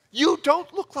true. You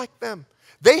don't look like them.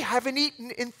 They haven't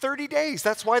eaten in 30 days.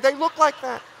 That's why they look like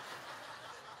that.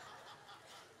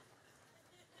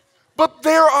 But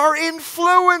there are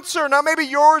influencers. Now, maybe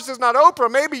yours is not Oprah.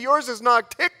 Maybe yours is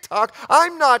not TikTok.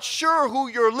 I'm not sure who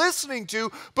you're listening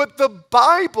to, but the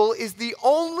Bible is the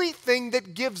only thing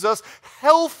that gives us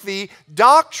healthy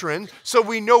doctrine so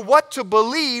we know what to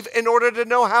believe in order to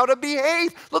know how to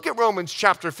behave. Look at Romans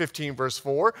chapter 15, verse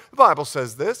 4. The Bible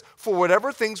says this, for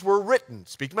whatever things were written,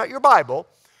 speaking about your Bible,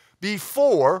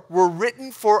 before were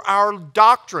written for our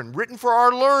doctrine, written for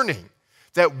our learning,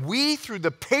 that we, through the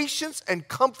patience and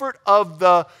comfort of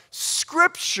the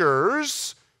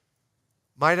Scriptures,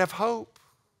 might have hope.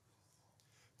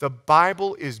 The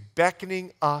Bible is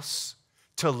beckoning us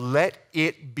to let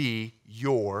it be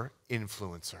your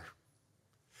influencer.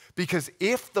 Because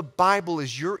if the Bible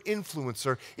is your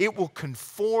influencer, it will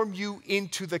conform you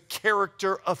into the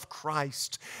character of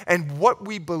Christ. And what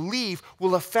we believe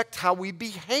will affect how we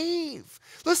behave.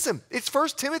 Listen, it's 1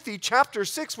 Timothy chapter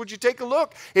 6. Would you take a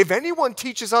look? If anyone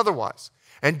teaches otherwise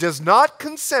and does not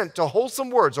consent to wholesome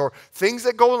words or things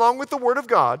that go along with the word of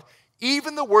God,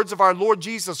 even the words of our Lord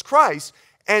Jesus Christ,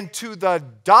 and to the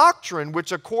doctrine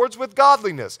which accords with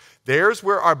godliness. There's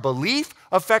where our belief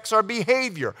affects our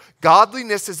behavior.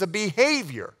 Godliness is a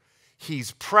behavior.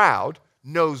 He's proud,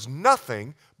 knows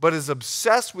nothing, but is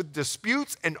obsessed with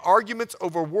disputes and arguments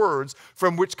over words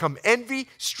from which come envy,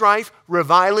 strife,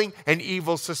 reviling, and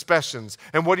evil suspicions.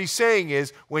 And what he's saying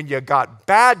is, when you got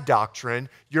bad doctrine,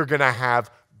 you're going to have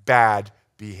bad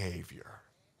behavior.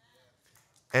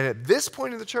 And at this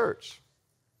point in the church,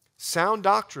 sound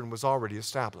doctrine was already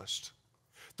established.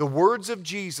 The words of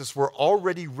Jesus were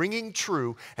already ringing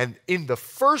true, and in the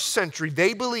first century,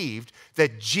 they believed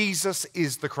that Jesus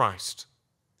is the Christ.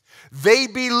 They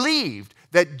believed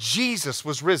that Jesus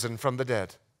was risen from the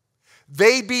dead.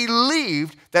 They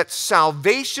believed that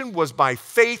salvation was by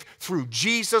faith through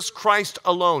Jesus Christ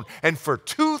alone. And for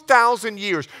 2,000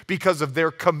 years, because of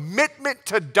their commitment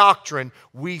to doctrine,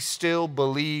 we still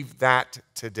believe that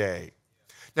today.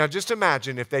 Now, just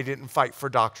imagine if they didn't fight for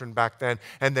doctrine back then,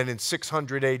 and then in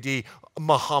 600 AD,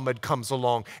 Muhammad comes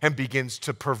along and begins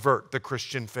to pervert the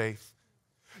Christian faith.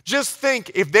 Just think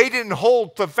if they didn't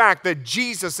hold the fact that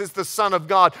Jesus is the Son of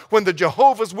God when the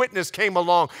Jehovah's Witness came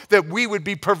along, that we would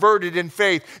be perverted in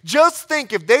faith. Just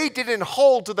think if they didn't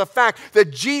hold to the fact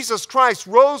that Jesus Christ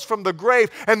rose from the grave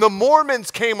and the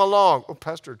Mormons came along. Oh,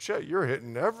 Pastor Chet, you're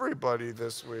hitting everybody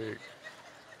this week.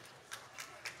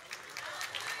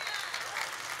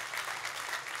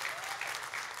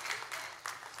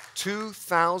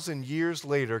 2,000 years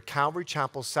later, Calvary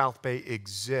Chapel South Bay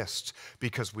exists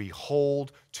because we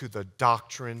hold to the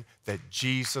doctrine that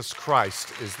Jesus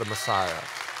Christ is the Messiah.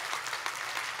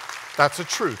 That's a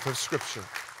truth of Scripture.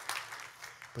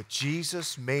 But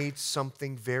Jesus made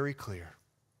something very clear,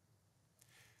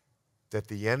 that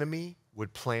the enemy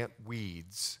would plant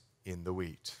weeds in the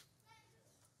wheat.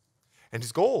 And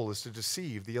his goal is to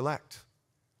deceive the elect.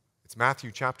 It's Matthew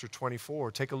chapter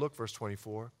 24. Take a look, verse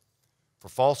 24. For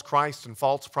false Christ and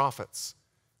false prophets,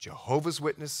 Jehovah's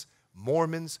Witness,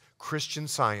 Mormons, Christian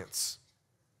Science,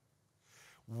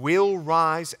 will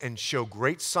rise and show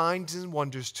great signs and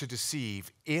wonders to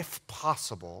deceive, if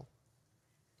possible,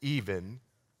 even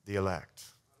the elect.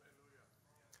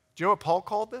 Do you know what Paul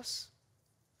called this?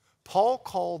 Paul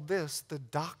called this the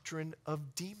doctrine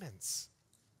of demons.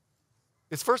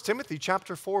 It's 1 Timothy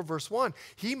chapter 4, verse 1.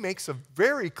 He makes a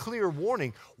very clear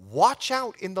warning. Watch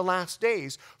out in the last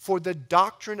days for the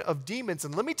doctrine of demons.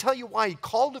 And let me tell you why he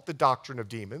called it the doctrine of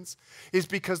demons, is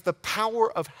because the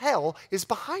power of hell is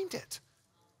behind it.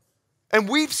 And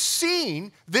we've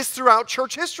seen this throughout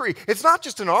church history. It's not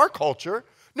just in our culture.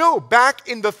 No, back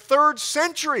in the 3rd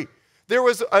century, there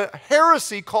was a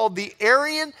heresy called the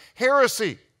Arian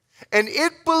heresy. And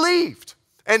it believed,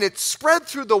 and it spread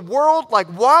through the world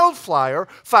like wildfire,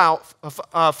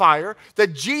 fire,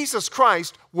 that Jesus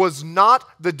Christ was not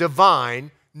the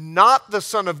divine, not the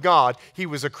Son of God. He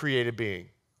was a created being.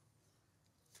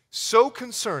 So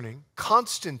concerning,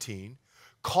 Constantine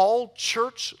called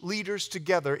church leaders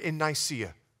together in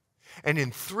Nicaea. And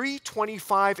in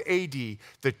 325 AD,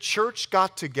 the church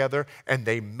got together and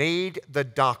they made the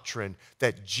doctrine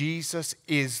that Jesus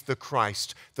is the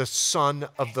Christ, the Son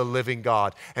of the living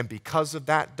God. And because of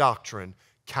that doctrine,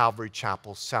 Calvary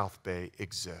Chapel South Bay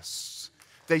exists.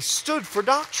 They stood for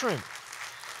doctrine.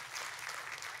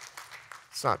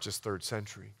 It's not just 3rd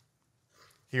century.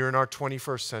 Here in our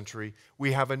 21st century,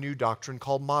 we have a new doctrine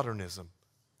called modernism.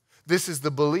 This is the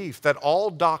belief that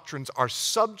all doctrines are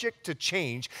subject to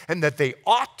change and that they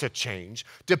ought to change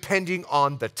depending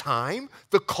on the time,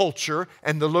 the culture,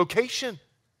 and the location.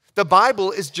 The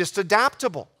Bible is just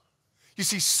adaptable. You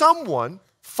see, someone,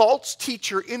 false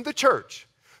teacher in the church,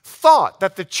 thought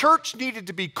that the church needed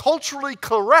to be culturally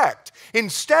correct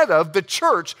instead of the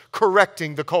church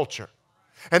correcting the culture.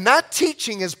 And that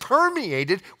teaching is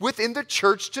permeated within the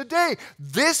church today.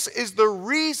 This is the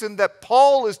reason that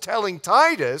Paul is telling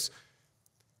Titus,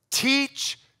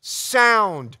 teach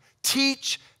sound,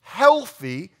 teach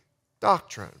healthy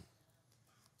doctrine.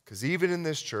 Because even in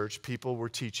this church, people were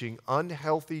teaching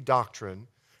unhealthy doctrine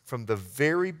from the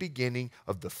very beginning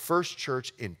of the first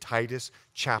church in Titus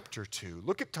chapter 2.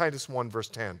 Look at Titus 1, verse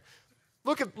 10.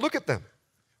 Look at them.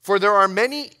 For there are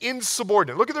many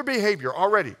insubordinate. Look at their behavior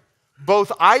already.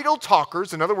 Both idle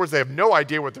talkers, in other words, they have no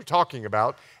idea what they're talking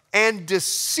about, and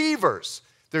deceivers.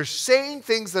 They're saying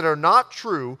things that are not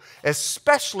true,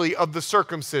 especially of the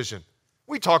circumcision.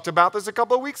 We talked about this a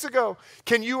couple of weeks ago.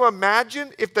 Can you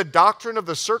imagine if the doctrine of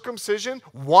the circumcision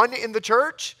won in the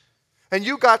church and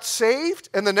you got saved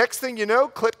and the next thing you know,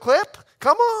 clip, clip?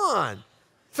 Come on.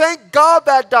 Thank God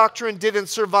that doctrine didn't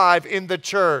survive in the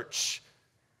church.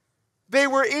 They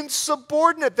were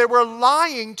insubordinate. They were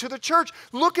lying to the church.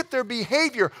 Look at their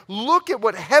behavior. Look at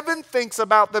what heaven thinks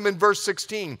about them in verse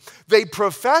 16. They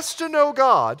profess to know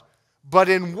God, but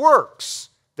in works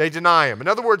they deny Him. In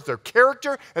other words, their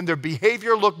character and their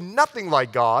behavior look nothing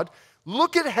like God.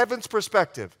 Look at heaven's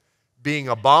perspective. Being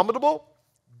abominable,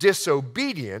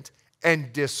 disobedient,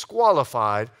 and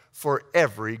disqualified for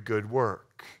every good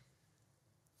work.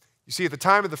 You see, at the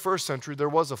time of the 1st century, there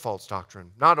was a false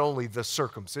doctrine. Not only the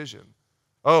circumcision.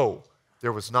 Oh,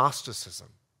 there was Gnosticism.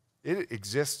 It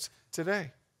exists today.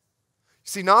 You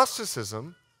see,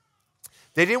 Gnosticism,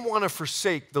 they didn't want to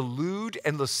forsake the lewd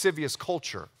and lascivious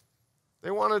culture. They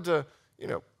wanted to,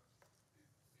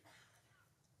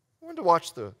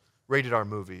 watch the rated R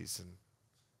movies, and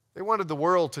they wanted the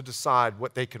world to decide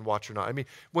what they can watch or not. I mean,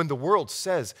 when the world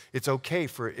says it's okay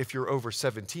for if you're over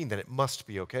 17, then it must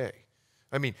be okay.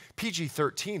 I mean,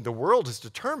 PG-13, the world has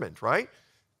determined, right,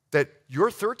 that your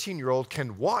 13-year-old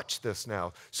can watch this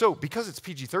now. So because it's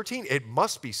PG-13, it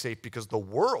must be safe because the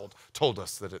world told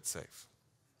us that it's safe.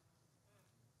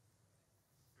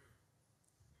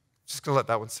 Just going to let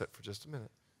that one sit for just a minute.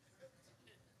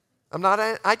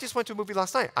 I just went to a movie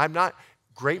last night.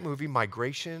 Great movie,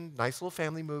 Migration, nice little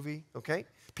family movie, okay?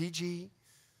 PG.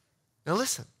 Now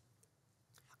listen,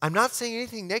 I'm not saying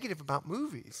anything negative about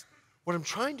movies. What I'm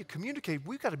trying to communicate,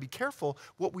 we've got to be careful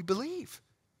what we believe.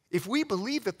 If we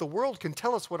believe that the world can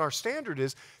tell us what our standard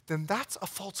is, then that's a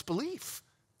false belief.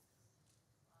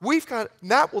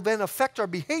 that will then affect our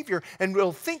behavior, and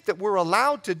we'll think that we're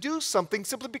allowed to do something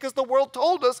simply because the world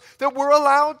told us that we're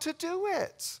allowed to do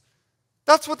it.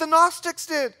 That's what the Gnostics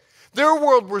did. Their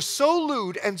world was so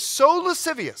lewd and so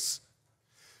lascivious.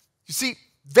 You see,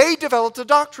 they developed a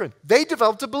doctrine. They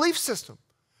developed a belief system.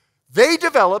 They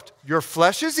developed, your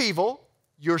flesh is evil,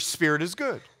 your spirit is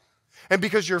good. And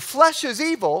because your flesh is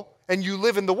evil and you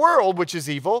live in the world, which is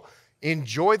evil,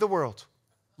 enjoy the world.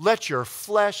 Let your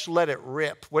flesh let it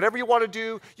rip. Whatever you want to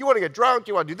do, you want to get drunk,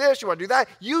 you want to do this, you want to do that,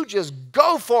 you just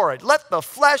go for it. Let the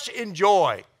flesh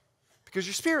enjoy because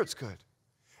your spirit's good.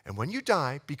 And when you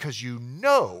die, because you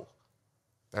know,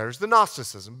 there's the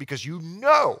Gnosticism, because you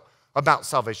know about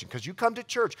salvation, because you come to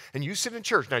church and you sit in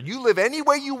church. Now, you live any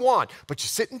way you want, but you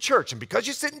sit in church. And because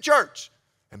you sit in church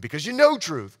and because you know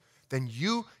truth, then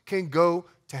you can go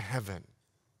to heaven.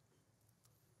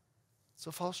 It's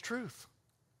a false truth.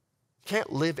 You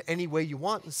can't live any way you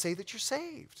want and say that you're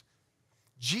saved.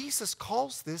 Jesus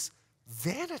calls this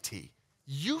vanity,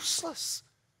 useless.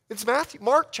 It's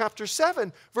Mark chapter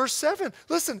 7, verse 7.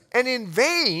 Listen, and in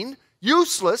vain,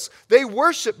 useless, they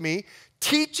worship me,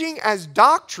 teaching as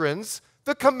doctrines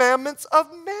the commandments of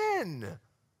men.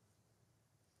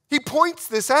 He points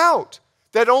this out,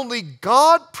 that only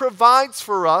God provides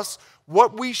for us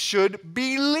what we should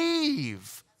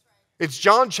believe. It's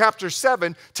John chapter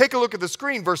 7. Take a look at the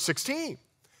screen, verse 16.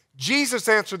 Jesus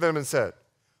answered them and said,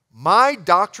 my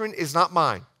doctrine is not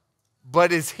mine,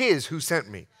 but is his who sent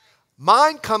me.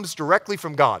 Mine comes directly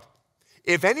from God.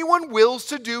 If anyone wills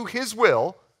to do his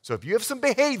will, so if you have some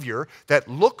behavior that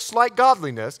looks like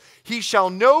godliness, he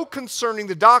shall know concerning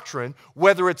the doctrine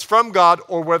whether it's from God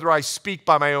or whether I speak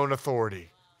by my own authority.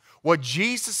 What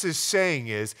Jesus is saying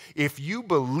is, if you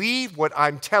believe what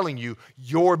I'm telling you,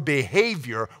 your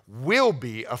behavior will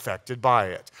be affected by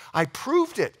it. I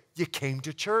proved it. You came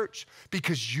to church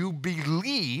because you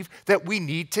believe that we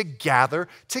need to gather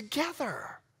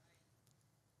together.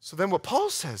 So then what Paul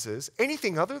says is,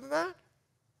 anything other than that,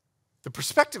 the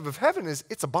perspective of heaven is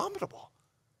it's abominable.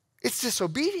 It's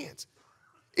disobedience.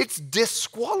 It's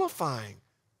disqualifying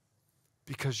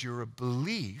because your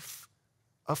belief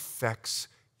affects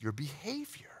your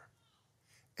behavior.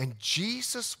 And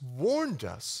Jesus warned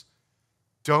us,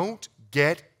 don't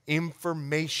get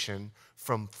information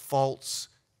from false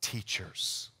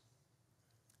teachers.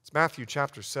 It's Matthew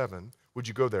chapter 7. Would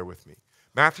you go there with me?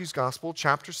 Matthew's Gospel,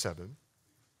 chapter 7.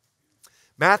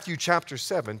 Matthew chapter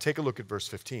 7, take a look at verse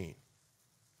 15.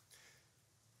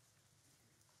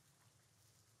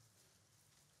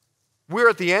 We're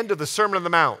at the end of the Sermon on the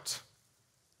Mount.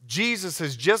 Jesus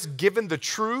has just given the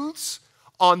truths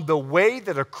on the way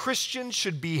that a Christian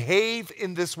should behave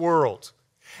in this world.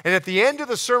 And at the end of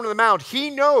the Sermon on the Mount, he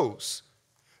knows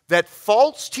that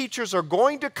false teachers are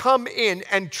going to come in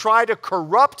and try to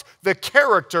corrupt the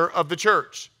character of the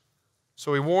church.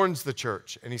 So he warns the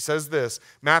church, and he says this,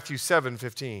 Matthew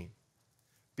 7:15,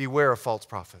 beware of false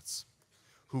prophets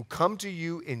who come to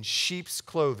you in sheep's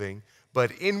clothing,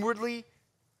 but inwardly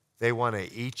they want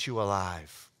to eat you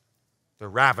alive. They're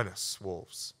ravenous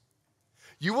wolves.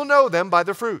 You will know them by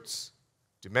their fruits.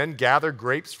 Do men gather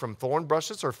grapes from thorn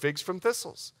bushes or figs from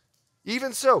thistles?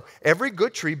 Even so, every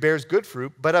good tree bears good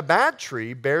fruit, but a bad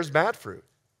tree bears bad fruit.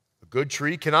 A good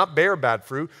tree cannot bear bad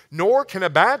fruit, nor can a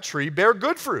bad tree bear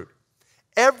good fruit.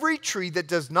 Every tree that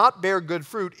does not bear good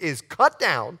fruit is cut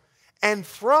down and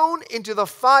thrown into the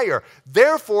fire.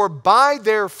 Therefore, by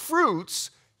their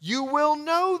fruits you will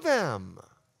know them.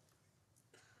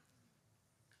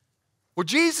 What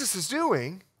Jesus is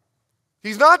doing,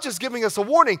 he's not just giving us a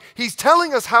warning, he's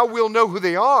telling us how we'll know who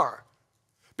they are.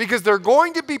 Because there are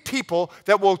going to be people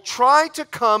that will try to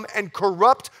come and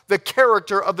corrupt the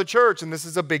character of the church, and this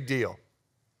is a big deal.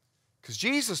 Because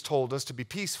Jesus told us to be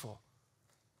peaceful,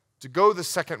 to go the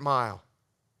second mile,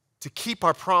 to keep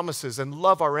our promises and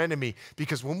love our enemy,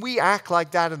 because when we act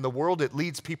like that in the world, it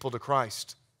leads people to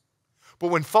Christ. But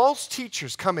when false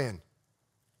teachers come in,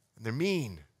 and they're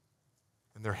mean,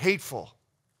 and they're hateful,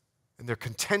 and they're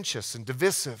contentious and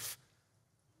divisive,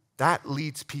 that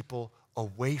leads people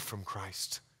away from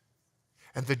Christ.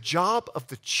 And the job of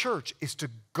the church is to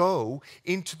go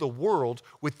into the world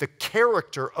with the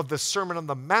character of the Sermon on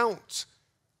the Mount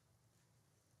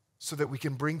so that we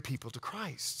can bring people to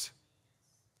Christ.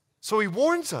 So he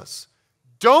warns us,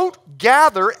 don't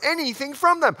gather anything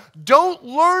from them. Don't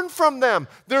learn from them.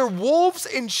 They're wolves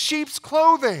in sheep's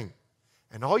clothing.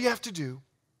 And all you have to do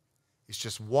is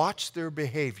just watch their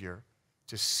behavior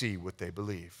to see what they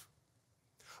believe.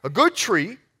 A good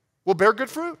tree will bear good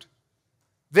fruit.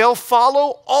 They'll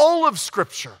follow all of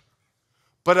Scripture.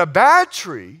 But a bad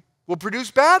tree will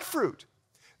produce bad fruit.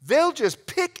 they'll just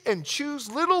pick and choose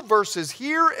little verses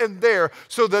here and there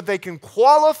so that they can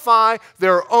qualify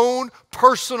their own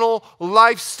personal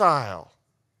lifestyle.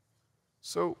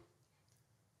 So,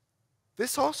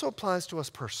 this also applies to us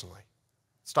personally.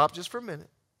 Stop just for a minute,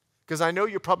 because I know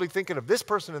you're probably thinking of this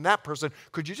person and that person.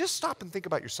 Could you just stop and think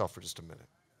about yourself for just a minute?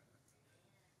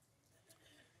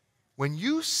 When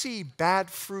you see bad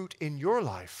fruit in your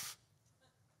life,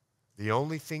 the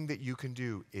only thing that you can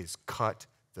do is cut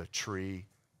the tree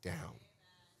down.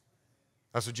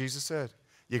 That's what Jesus said.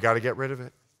 You got to get rid of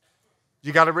it.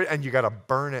 You got to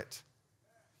burn it.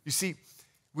 You see,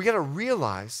 we got to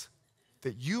realize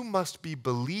that you must be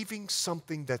believing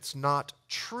something that's not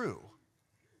true.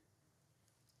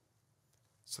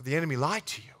 So the enemy lied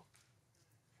to you.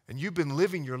 And you've been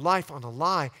living your life on a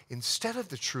lie instead of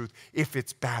the truth if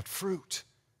it's bad fruit.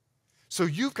 So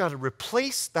you've got to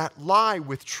replace that lie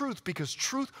with truth, because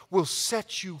truth will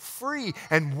set you free.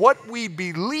 And what we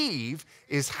believe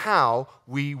is how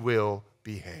we will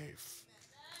behave.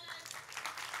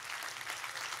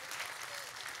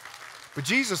 But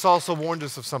Jesus also warned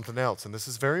us of something else, and this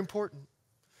is very important,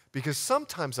 because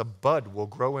sometimes a bud will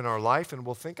grow in our life and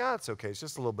we'll think, it's okay, it's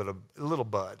just a little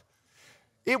bud.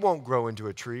 It won't grow into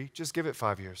a tree. Just give it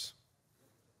 5 years.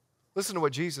 Listen to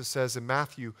what Jesus says in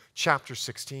Matthew chapter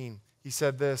 16. He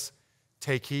said this,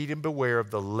 "Take heed and beware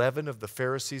of the leaven of the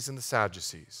Pharisees and the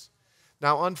Sadducees."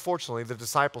 Now, unfortunately, the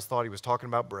disciples thought he was talking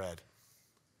about bread.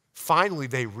 Finally,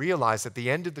 they realized at the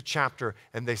end of the chapter,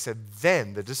 and they said,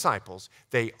 then the disciples,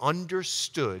 they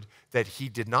understood that he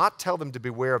did not tell them to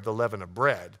beware of the leaven of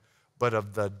bread, but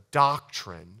of the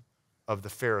doctrine of the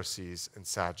Pharisees and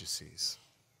Sadducees.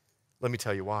 Let me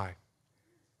tell you why.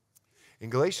 In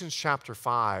Galatians chapter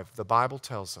 5, the Bible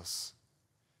tells us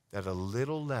that a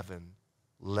little leaven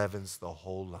leavens the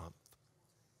whole lump.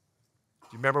 Do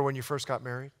you remember when you first got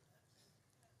married?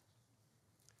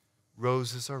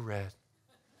 Roses are red.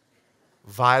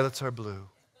 Violets are blue.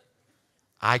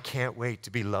 I can't wait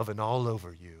to be loving all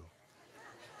over you.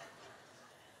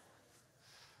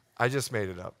 I just made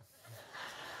it up.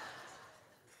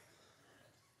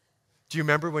 Do you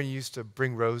remember when you used to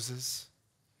bring roses,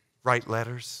 write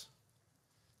letters?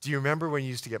 Do you remember when you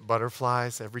used to get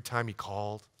butterflies every time he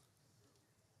called?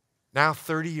 Now,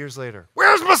 30 years later,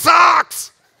 where's my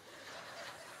socks?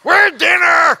 Where's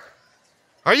dinner?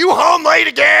 Are you home late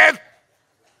again?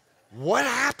 What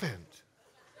happened?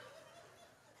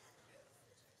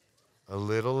 A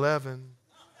little leaven.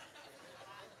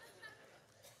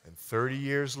 And 30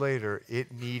 years later,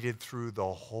 it kneaded through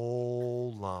the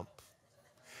whole lump.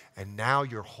 And now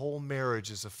your whole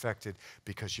marriage is affected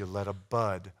because you let a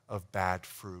bud of bad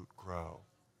fruit grow.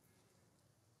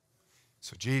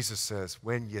 So Jesus says,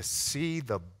 when you see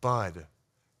the bud,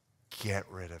 get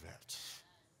rid of it.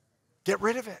 Get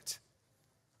rid of it.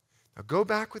 Now go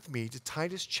back with me to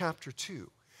Titus chapter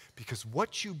 2, because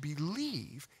what you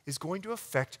believe is going to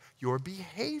affect your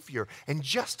behavior. And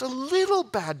just a little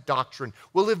bad doctrine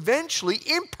will eventually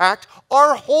impact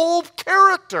our whole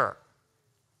character.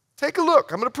 Take a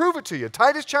look. I'm going to prove it to you.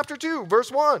 Titus chapter 2,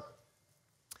 verse 1.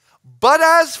 But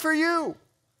as for you,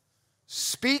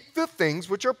 speak the things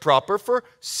which are proper for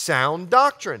sound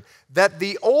doctrine, that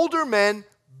the older men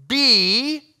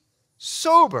be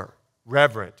sober,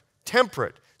 reverent,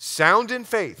 temperate, sound in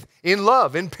faith, in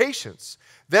love, in patience,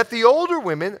 that the older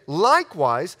women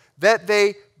likewise, that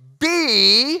they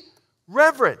be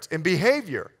reverent in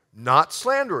behavior, not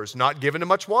slanderers, not given to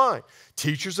much wine,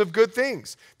 teachers of good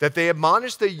things, that they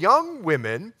admonish the young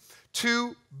women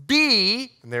to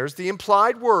be, and there's the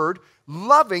implied word,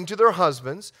 loving to their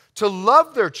husbands, to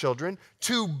love their children,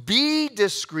 to be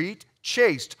discreet,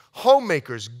 chaste,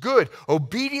 homemakers, good,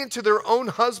 obedient to their own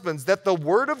husbands, that the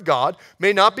word of God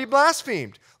may not be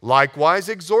blasphemed. Likewise,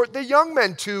 exhort the young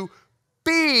men to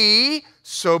be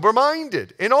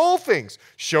sober-minded in all things,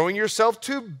 showing yourself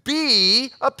to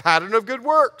be a pattern of good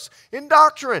works, in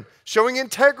doctrine, showing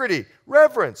integrity,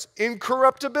 reverence,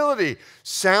 incorruptibility,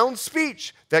 sound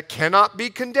speech that cannot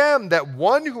be condemned, that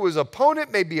one who is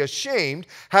opponent may be ashamed,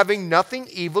 having nothing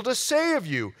evil to say of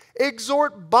you.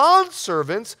 Exhort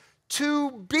bondservants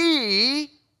to be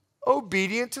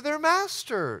obedient to their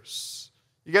masters.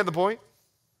 You get the point?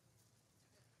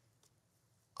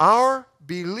 Our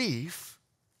belief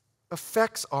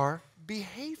affects our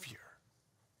behavior.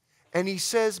 And he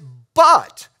says,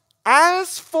 but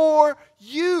as for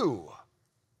you,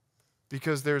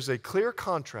 because there's a clear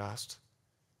contrast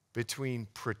between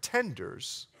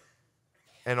pretenders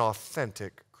and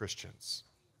authentic Christians.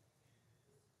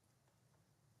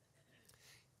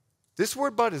 This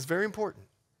word but is very important,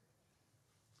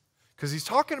 because he's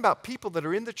talking about people that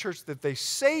are in the church that they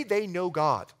say they know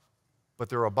God, but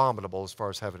they're abominable as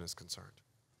far as heaven is concerned.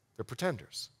 They're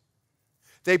pretenders.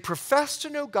 They profess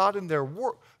to know God in their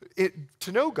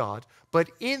but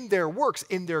in their works,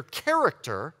 in their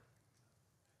character,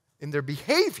 in their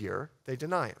behavior, they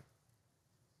deny him.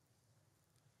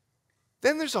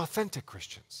 Then there's authentic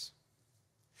Christians.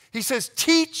 He says,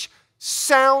 teach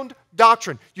sound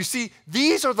doctrine. You see,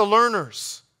 these are the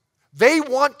learners. They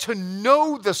want to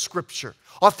know the Scripture.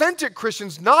 Authentic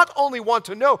Christians not only want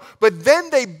to know, but then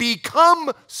they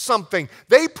become something.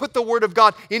 They put the Word of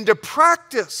God into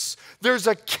practice. There's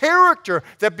a character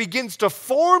that begins to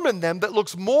form in them that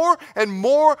looks more and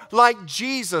more like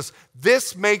Jesus.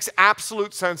 This makes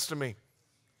absolute sense to me.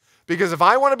 Because if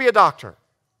I want to be a doctor,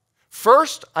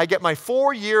 first I get my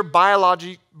 4-year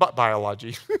biology,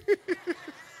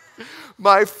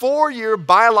 my 4-year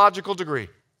biological degree.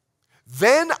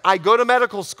 Then I go to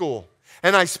medical school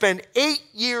and I spend 8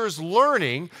 years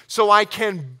learning so I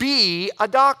can be a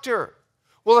doctor.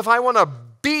 Well, if I want to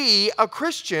be a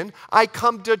Christian, I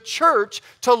come to church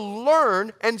to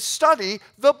learn and study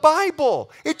the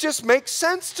Bible. It just makes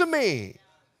sense to me.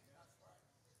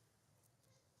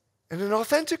 And an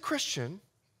authentic Christian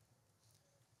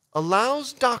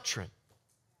allows doctrine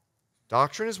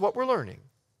is what we're learning,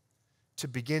 to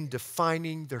begin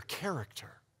defining their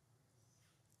character.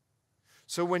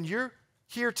 So when you're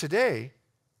here today,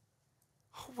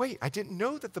 oh wait, I didn't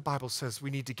know that the Bible says we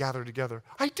need to gather together.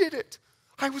 I did it.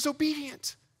 I was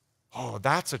obedient. Oh,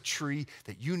 that's a tree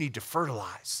that you need to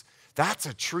fertilize. That's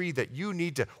a tree that you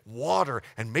need to water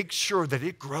and make sure that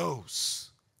it grows.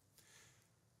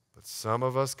 But some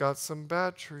of us got some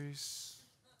bad trees.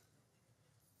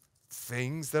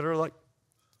 Things that are like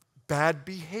bad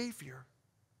behavior.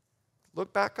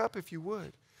 Look back up if you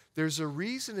would. There's a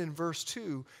reason in verse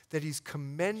 2 that he's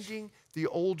commending the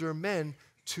older men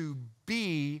to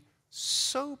be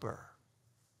sober.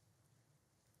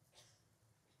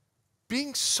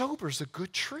 Being sober is a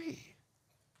good tree.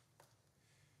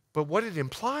 But what it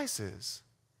implies is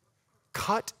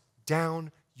cut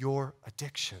down your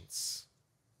addictions.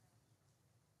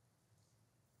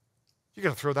 You're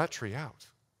going to throw that tree out.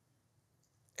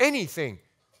 Anything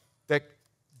that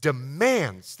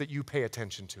demands that you pay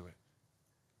attention to it.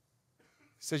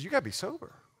 He says, you got to be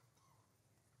sober.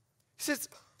 He says,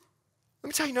 let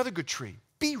me tell you another good tree.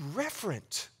 Be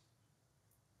reverent.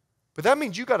 But that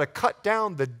means you got to cut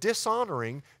down the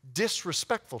dishonoring,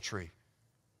 disrespectful tree.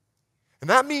 And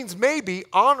that means maybe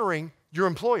honoring your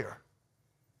employer.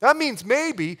 That means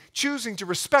maybe choosing to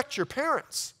respect your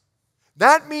parents.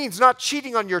 That means not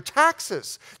cheating on your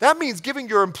taxes. That means giving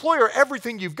your employer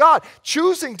everything you've got.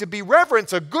 Choosing to be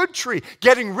reverent, a good tree.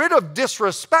 Getting rid of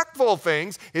disrespectful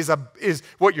things is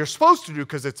what you're supposed to do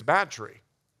because it's a bad tree.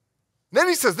 And then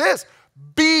he says this,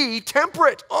 be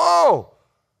temperate. Oh,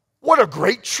 what a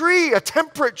great tree, a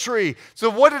temperate tree. So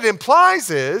what it implies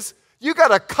is you got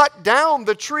to cut down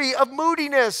the tree of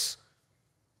moodiness.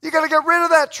 You got to get rid of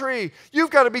that tree.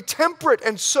 You've got to be temperate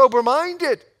and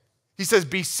sober-minded. He says,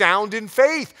 be sound in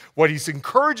faith. What he's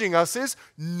encouraging us is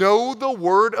know the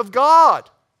Word of God.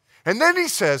 And then he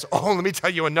says, oh, let me tell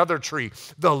you another tree,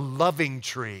 the loving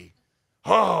tree.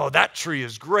 Oh, that tree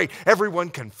is great. Everyone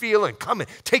can feel and come and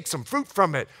take some fruit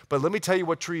from it. But let me tell you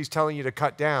what tree he's telling you to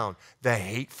cut down, the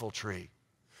hateful tree,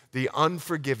 the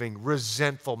unforgiving,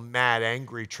 resentful, mad,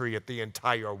 angry tree at the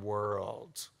entire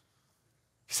world.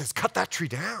 He says, cut that tree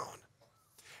down.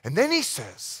 And then he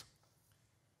says,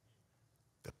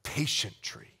 the patient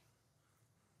tree.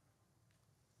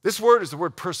 This word is the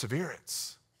word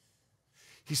perseverance.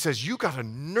 He says you got to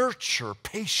nurture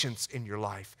patience in your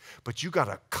life, but you got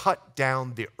to cut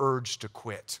down the urge to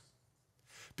quit.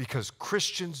 Because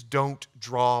Christians don't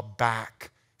draw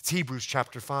back. It's Hebrews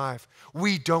chapter 5.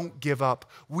 We don't give up.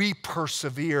 We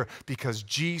persevere because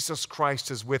Jesus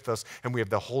Christ is with us and we have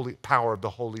the holy power of the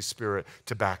Holy Spirit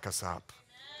to back us up.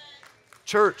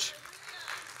 Church,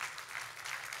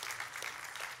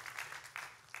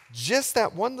 just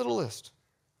that one little list.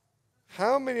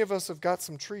 How many of us have got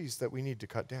some trees that we need to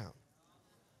cut down?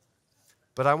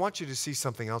 But I want you to see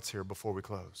something else here before we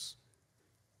close.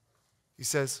 He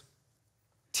says,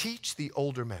 teach the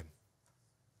older men.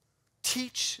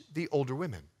 Teach the older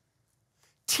women.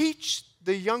 Teach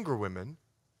the younger women.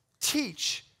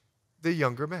 Teach the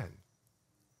younger men.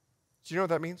 Do you know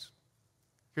what that means?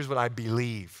 Here's what I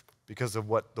believe because of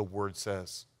what the Word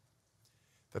says.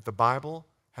 That the Bible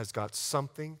has got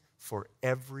something for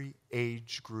every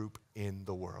age group in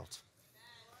the world.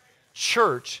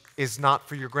 Church is not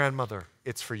for your grandmother,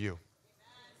 it's for you.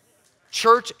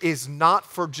 Church is not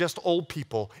for just old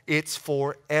people. It's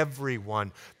for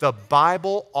everyone. The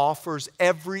Bible offers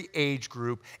every age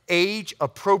group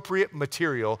age-appropriate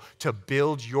material to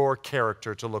build your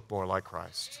character to look more like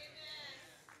Christ.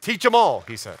 Teach them all,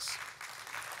 he says.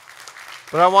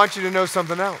 But I want you to know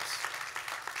something else.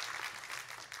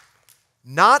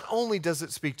 Not only does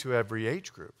it speak to every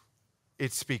age group,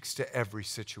 it speaks to every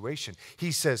situation.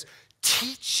 He says,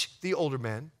 teach the older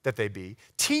men that they be.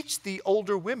 Teach the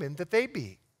older women that they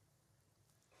be.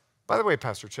 By the way,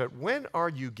 Pastor Chet, when are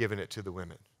you giving it to the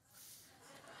women?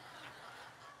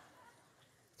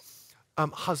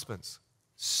 Husbands,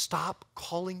 stop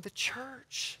calling the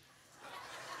church.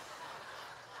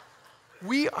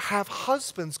 We have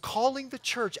husbands calling the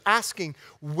church asking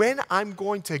when I'm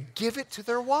going to give it to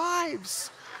their wives.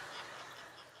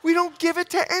 We don't give it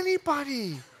to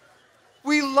anybody.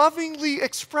 We lovingly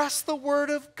express the word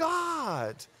of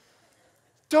God.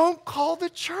 Don't call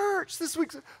the church. This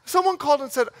week, someone called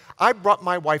and said, I brought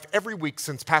my wife every week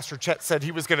since Pastor Chet said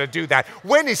he was going to do that.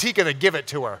 When is he going to give it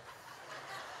to her?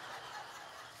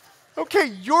 Okay,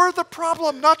 you're the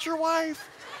problem, not your wife.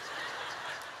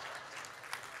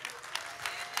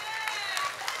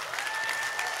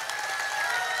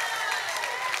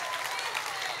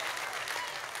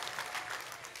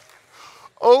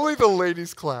 Only the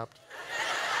ladies clapped.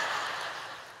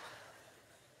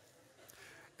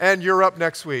 And you're up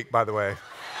next week, by the way.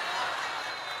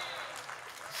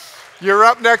 You're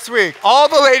up next week. All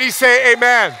the ladies say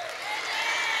amen.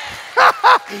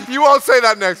 You won't say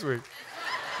that next week.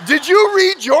 Did you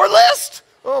read your list?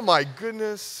 Oh my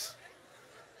goodness.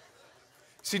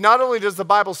 See, not only does the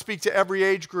Bible speak to every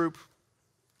age group,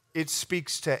 it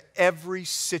speaks to every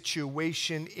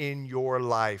situation in your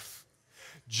life.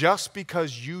 Just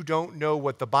because you don't know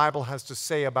what the Bible has to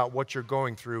say about what you're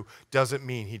going through doesn't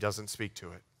mean he doesn't speak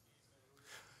to it.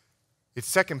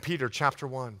 It's 2 Peter chapter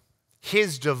 1.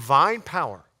 His divine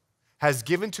power has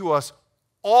given to us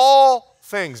all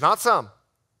things, not some,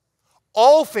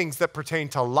 all things that pertain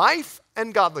to life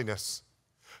and godliness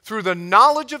through the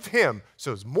knowledge of him.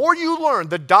 So as more you learn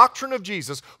the doctrine of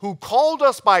Jesus, who called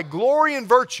us by glory and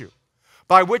virtue,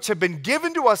 by which have been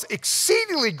given to us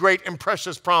exceedingly great and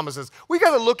precious promises. We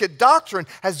got to look at doctrine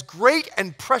as great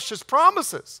and precious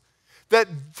promises, that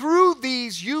through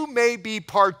these you may be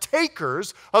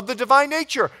partakers of the divine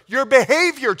nature. Your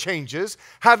behavior changes,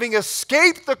 having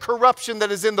escaped the corruption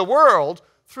that is in the world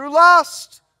through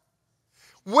lust.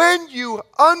 When you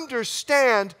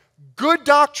understand good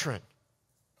doctrine,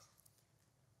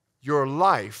 your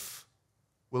life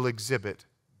will exhibit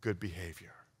good behavior.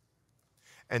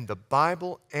 And the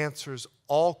Bible answers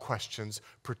all questions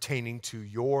pertaining to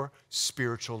your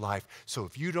spiritual life. So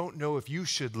if you don't know if you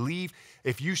should live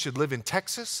in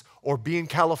Texas or be in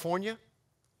California,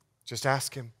 just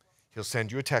ask him. He'll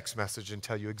send you a text message and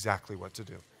tell you exactly what to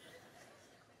do.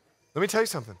 Let me tell you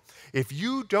something. If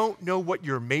you don't know what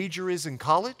your major is in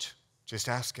college, just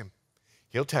ask him.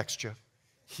 He'll text you.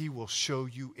 He will show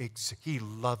you. He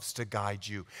loves to guide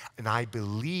you. And I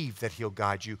believe that he'll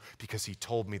guide you because he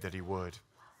told me that he would.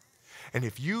 And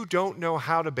if you don't know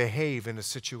how to behave in a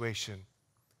situation,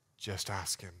 just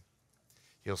ask him.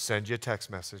 He'll send you a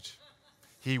text message.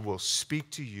 He will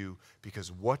speak to you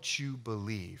because what you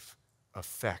believe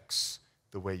affects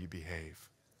the way you behave.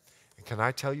 And can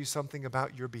I tell you something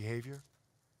about your behavior?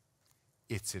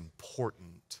 It's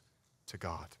important to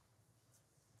God.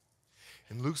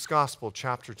 In Luke's Gospel,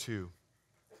 chapter 2,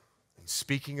 in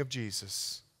speaking of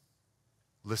Jesus,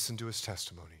 listen to his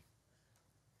testimony.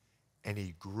 And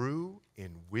he grew in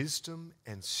wisdom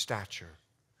and stature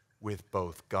with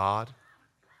both God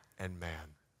and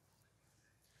man.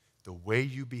 The way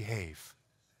you behave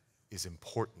is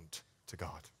important to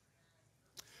God.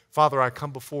 Father, I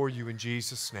come before you in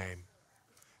Jesus' name,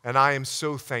 and I am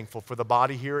so thankful for the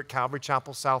body here at Calvary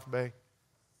Chapel, South Bay,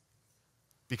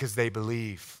 because they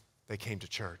believe they came to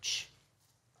church.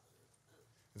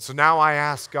 And so now I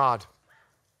ask God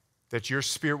that your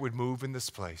Spirit would move in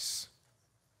this place.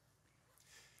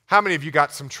 How many of you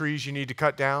got some trees you need to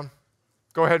cut down?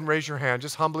 Go ahead and raise your hand.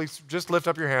 Just humbly, just lift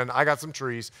up your hand. I got some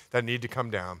trees that need to come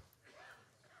down.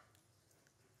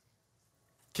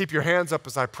 Keep your hands up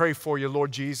as I pray for you,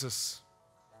 Lord Jesus.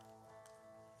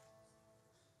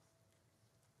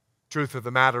 Truth of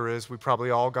the matter is, we probably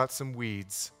all got some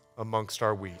weeds amongst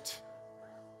our wheat.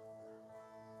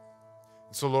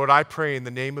 And so, Lord, I pray in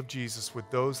the name of Jesus with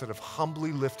those that have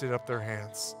humbly lifted up their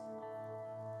hands,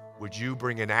 would you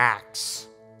bring an axe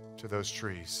to those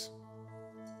trees?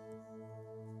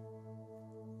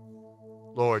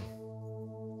 Lord,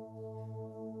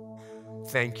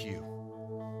 thank you.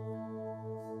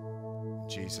 In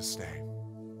Jesus' name.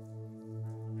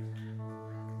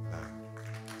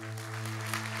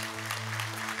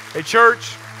 Hey,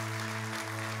 church.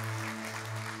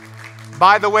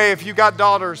 By the way, if you got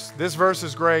daughters, this verse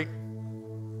is great.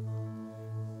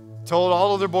 Told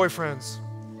all of their boyfriends,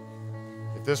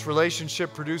 if this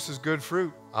relationship produces good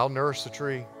fruit, I'll nourish the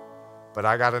tree. But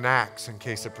I got an axe in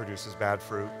case it produces bad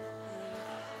fruit.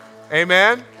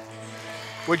 Amen?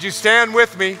 Would you stand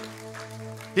with me?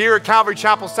 Here at Calvary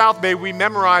Chapel South Bay, we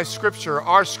memorize Scripture.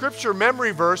 Our Scripture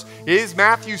memory verse is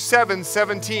Matthew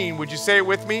 7:17. Would you say it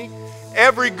with me?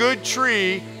 Every good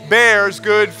tree bears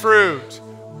good fruit,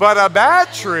 but a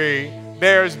bad tree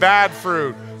bears bad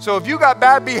fruit. So if you got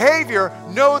bad behavior,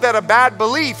 know that a bad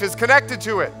belief is connected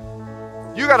to it.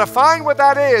 You got to find what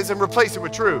that is and replace it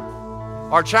with truth.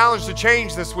 Our challenge to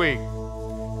change this week.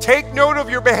 Take note of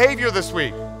your behavior this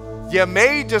week. You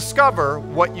may discover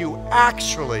what you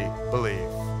actually believe.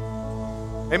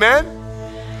 Amen?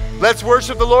 Let's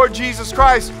worship the Lord Jesus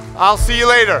Christ. I'll see you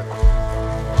later.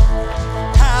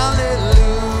 Hallelujah.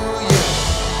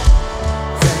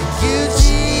 Thank you,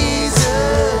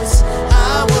 Jesus.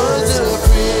 I was a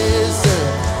prisoner.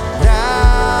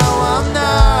 Now I'm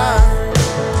not.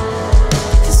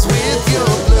 'Cause with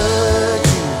your blood,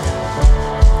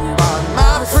 you bought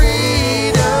my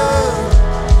freedom.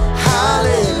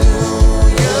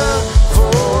 Hallelujah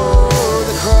for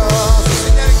the cross.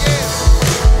 Sing that again.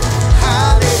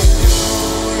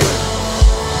 Hallelujah.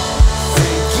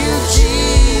 Thank you,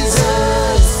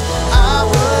 Jesus. I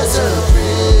was a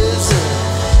prisoner.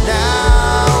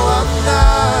 Now I'm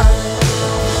not.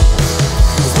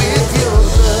 With your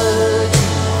blood,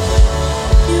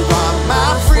 you bought my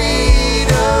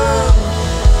freedom.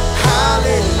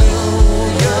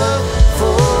 Hallelujah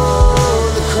for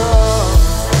the cross.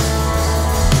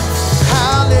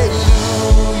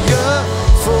 Hallelujah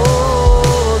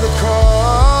for the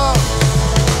cross.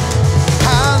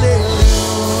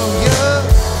 Hallelujah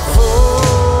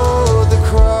for the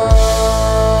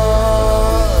cross.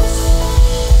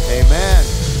 Amen.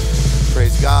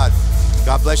 Praise God.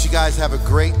 God bless you guys. Have a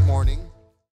great morning.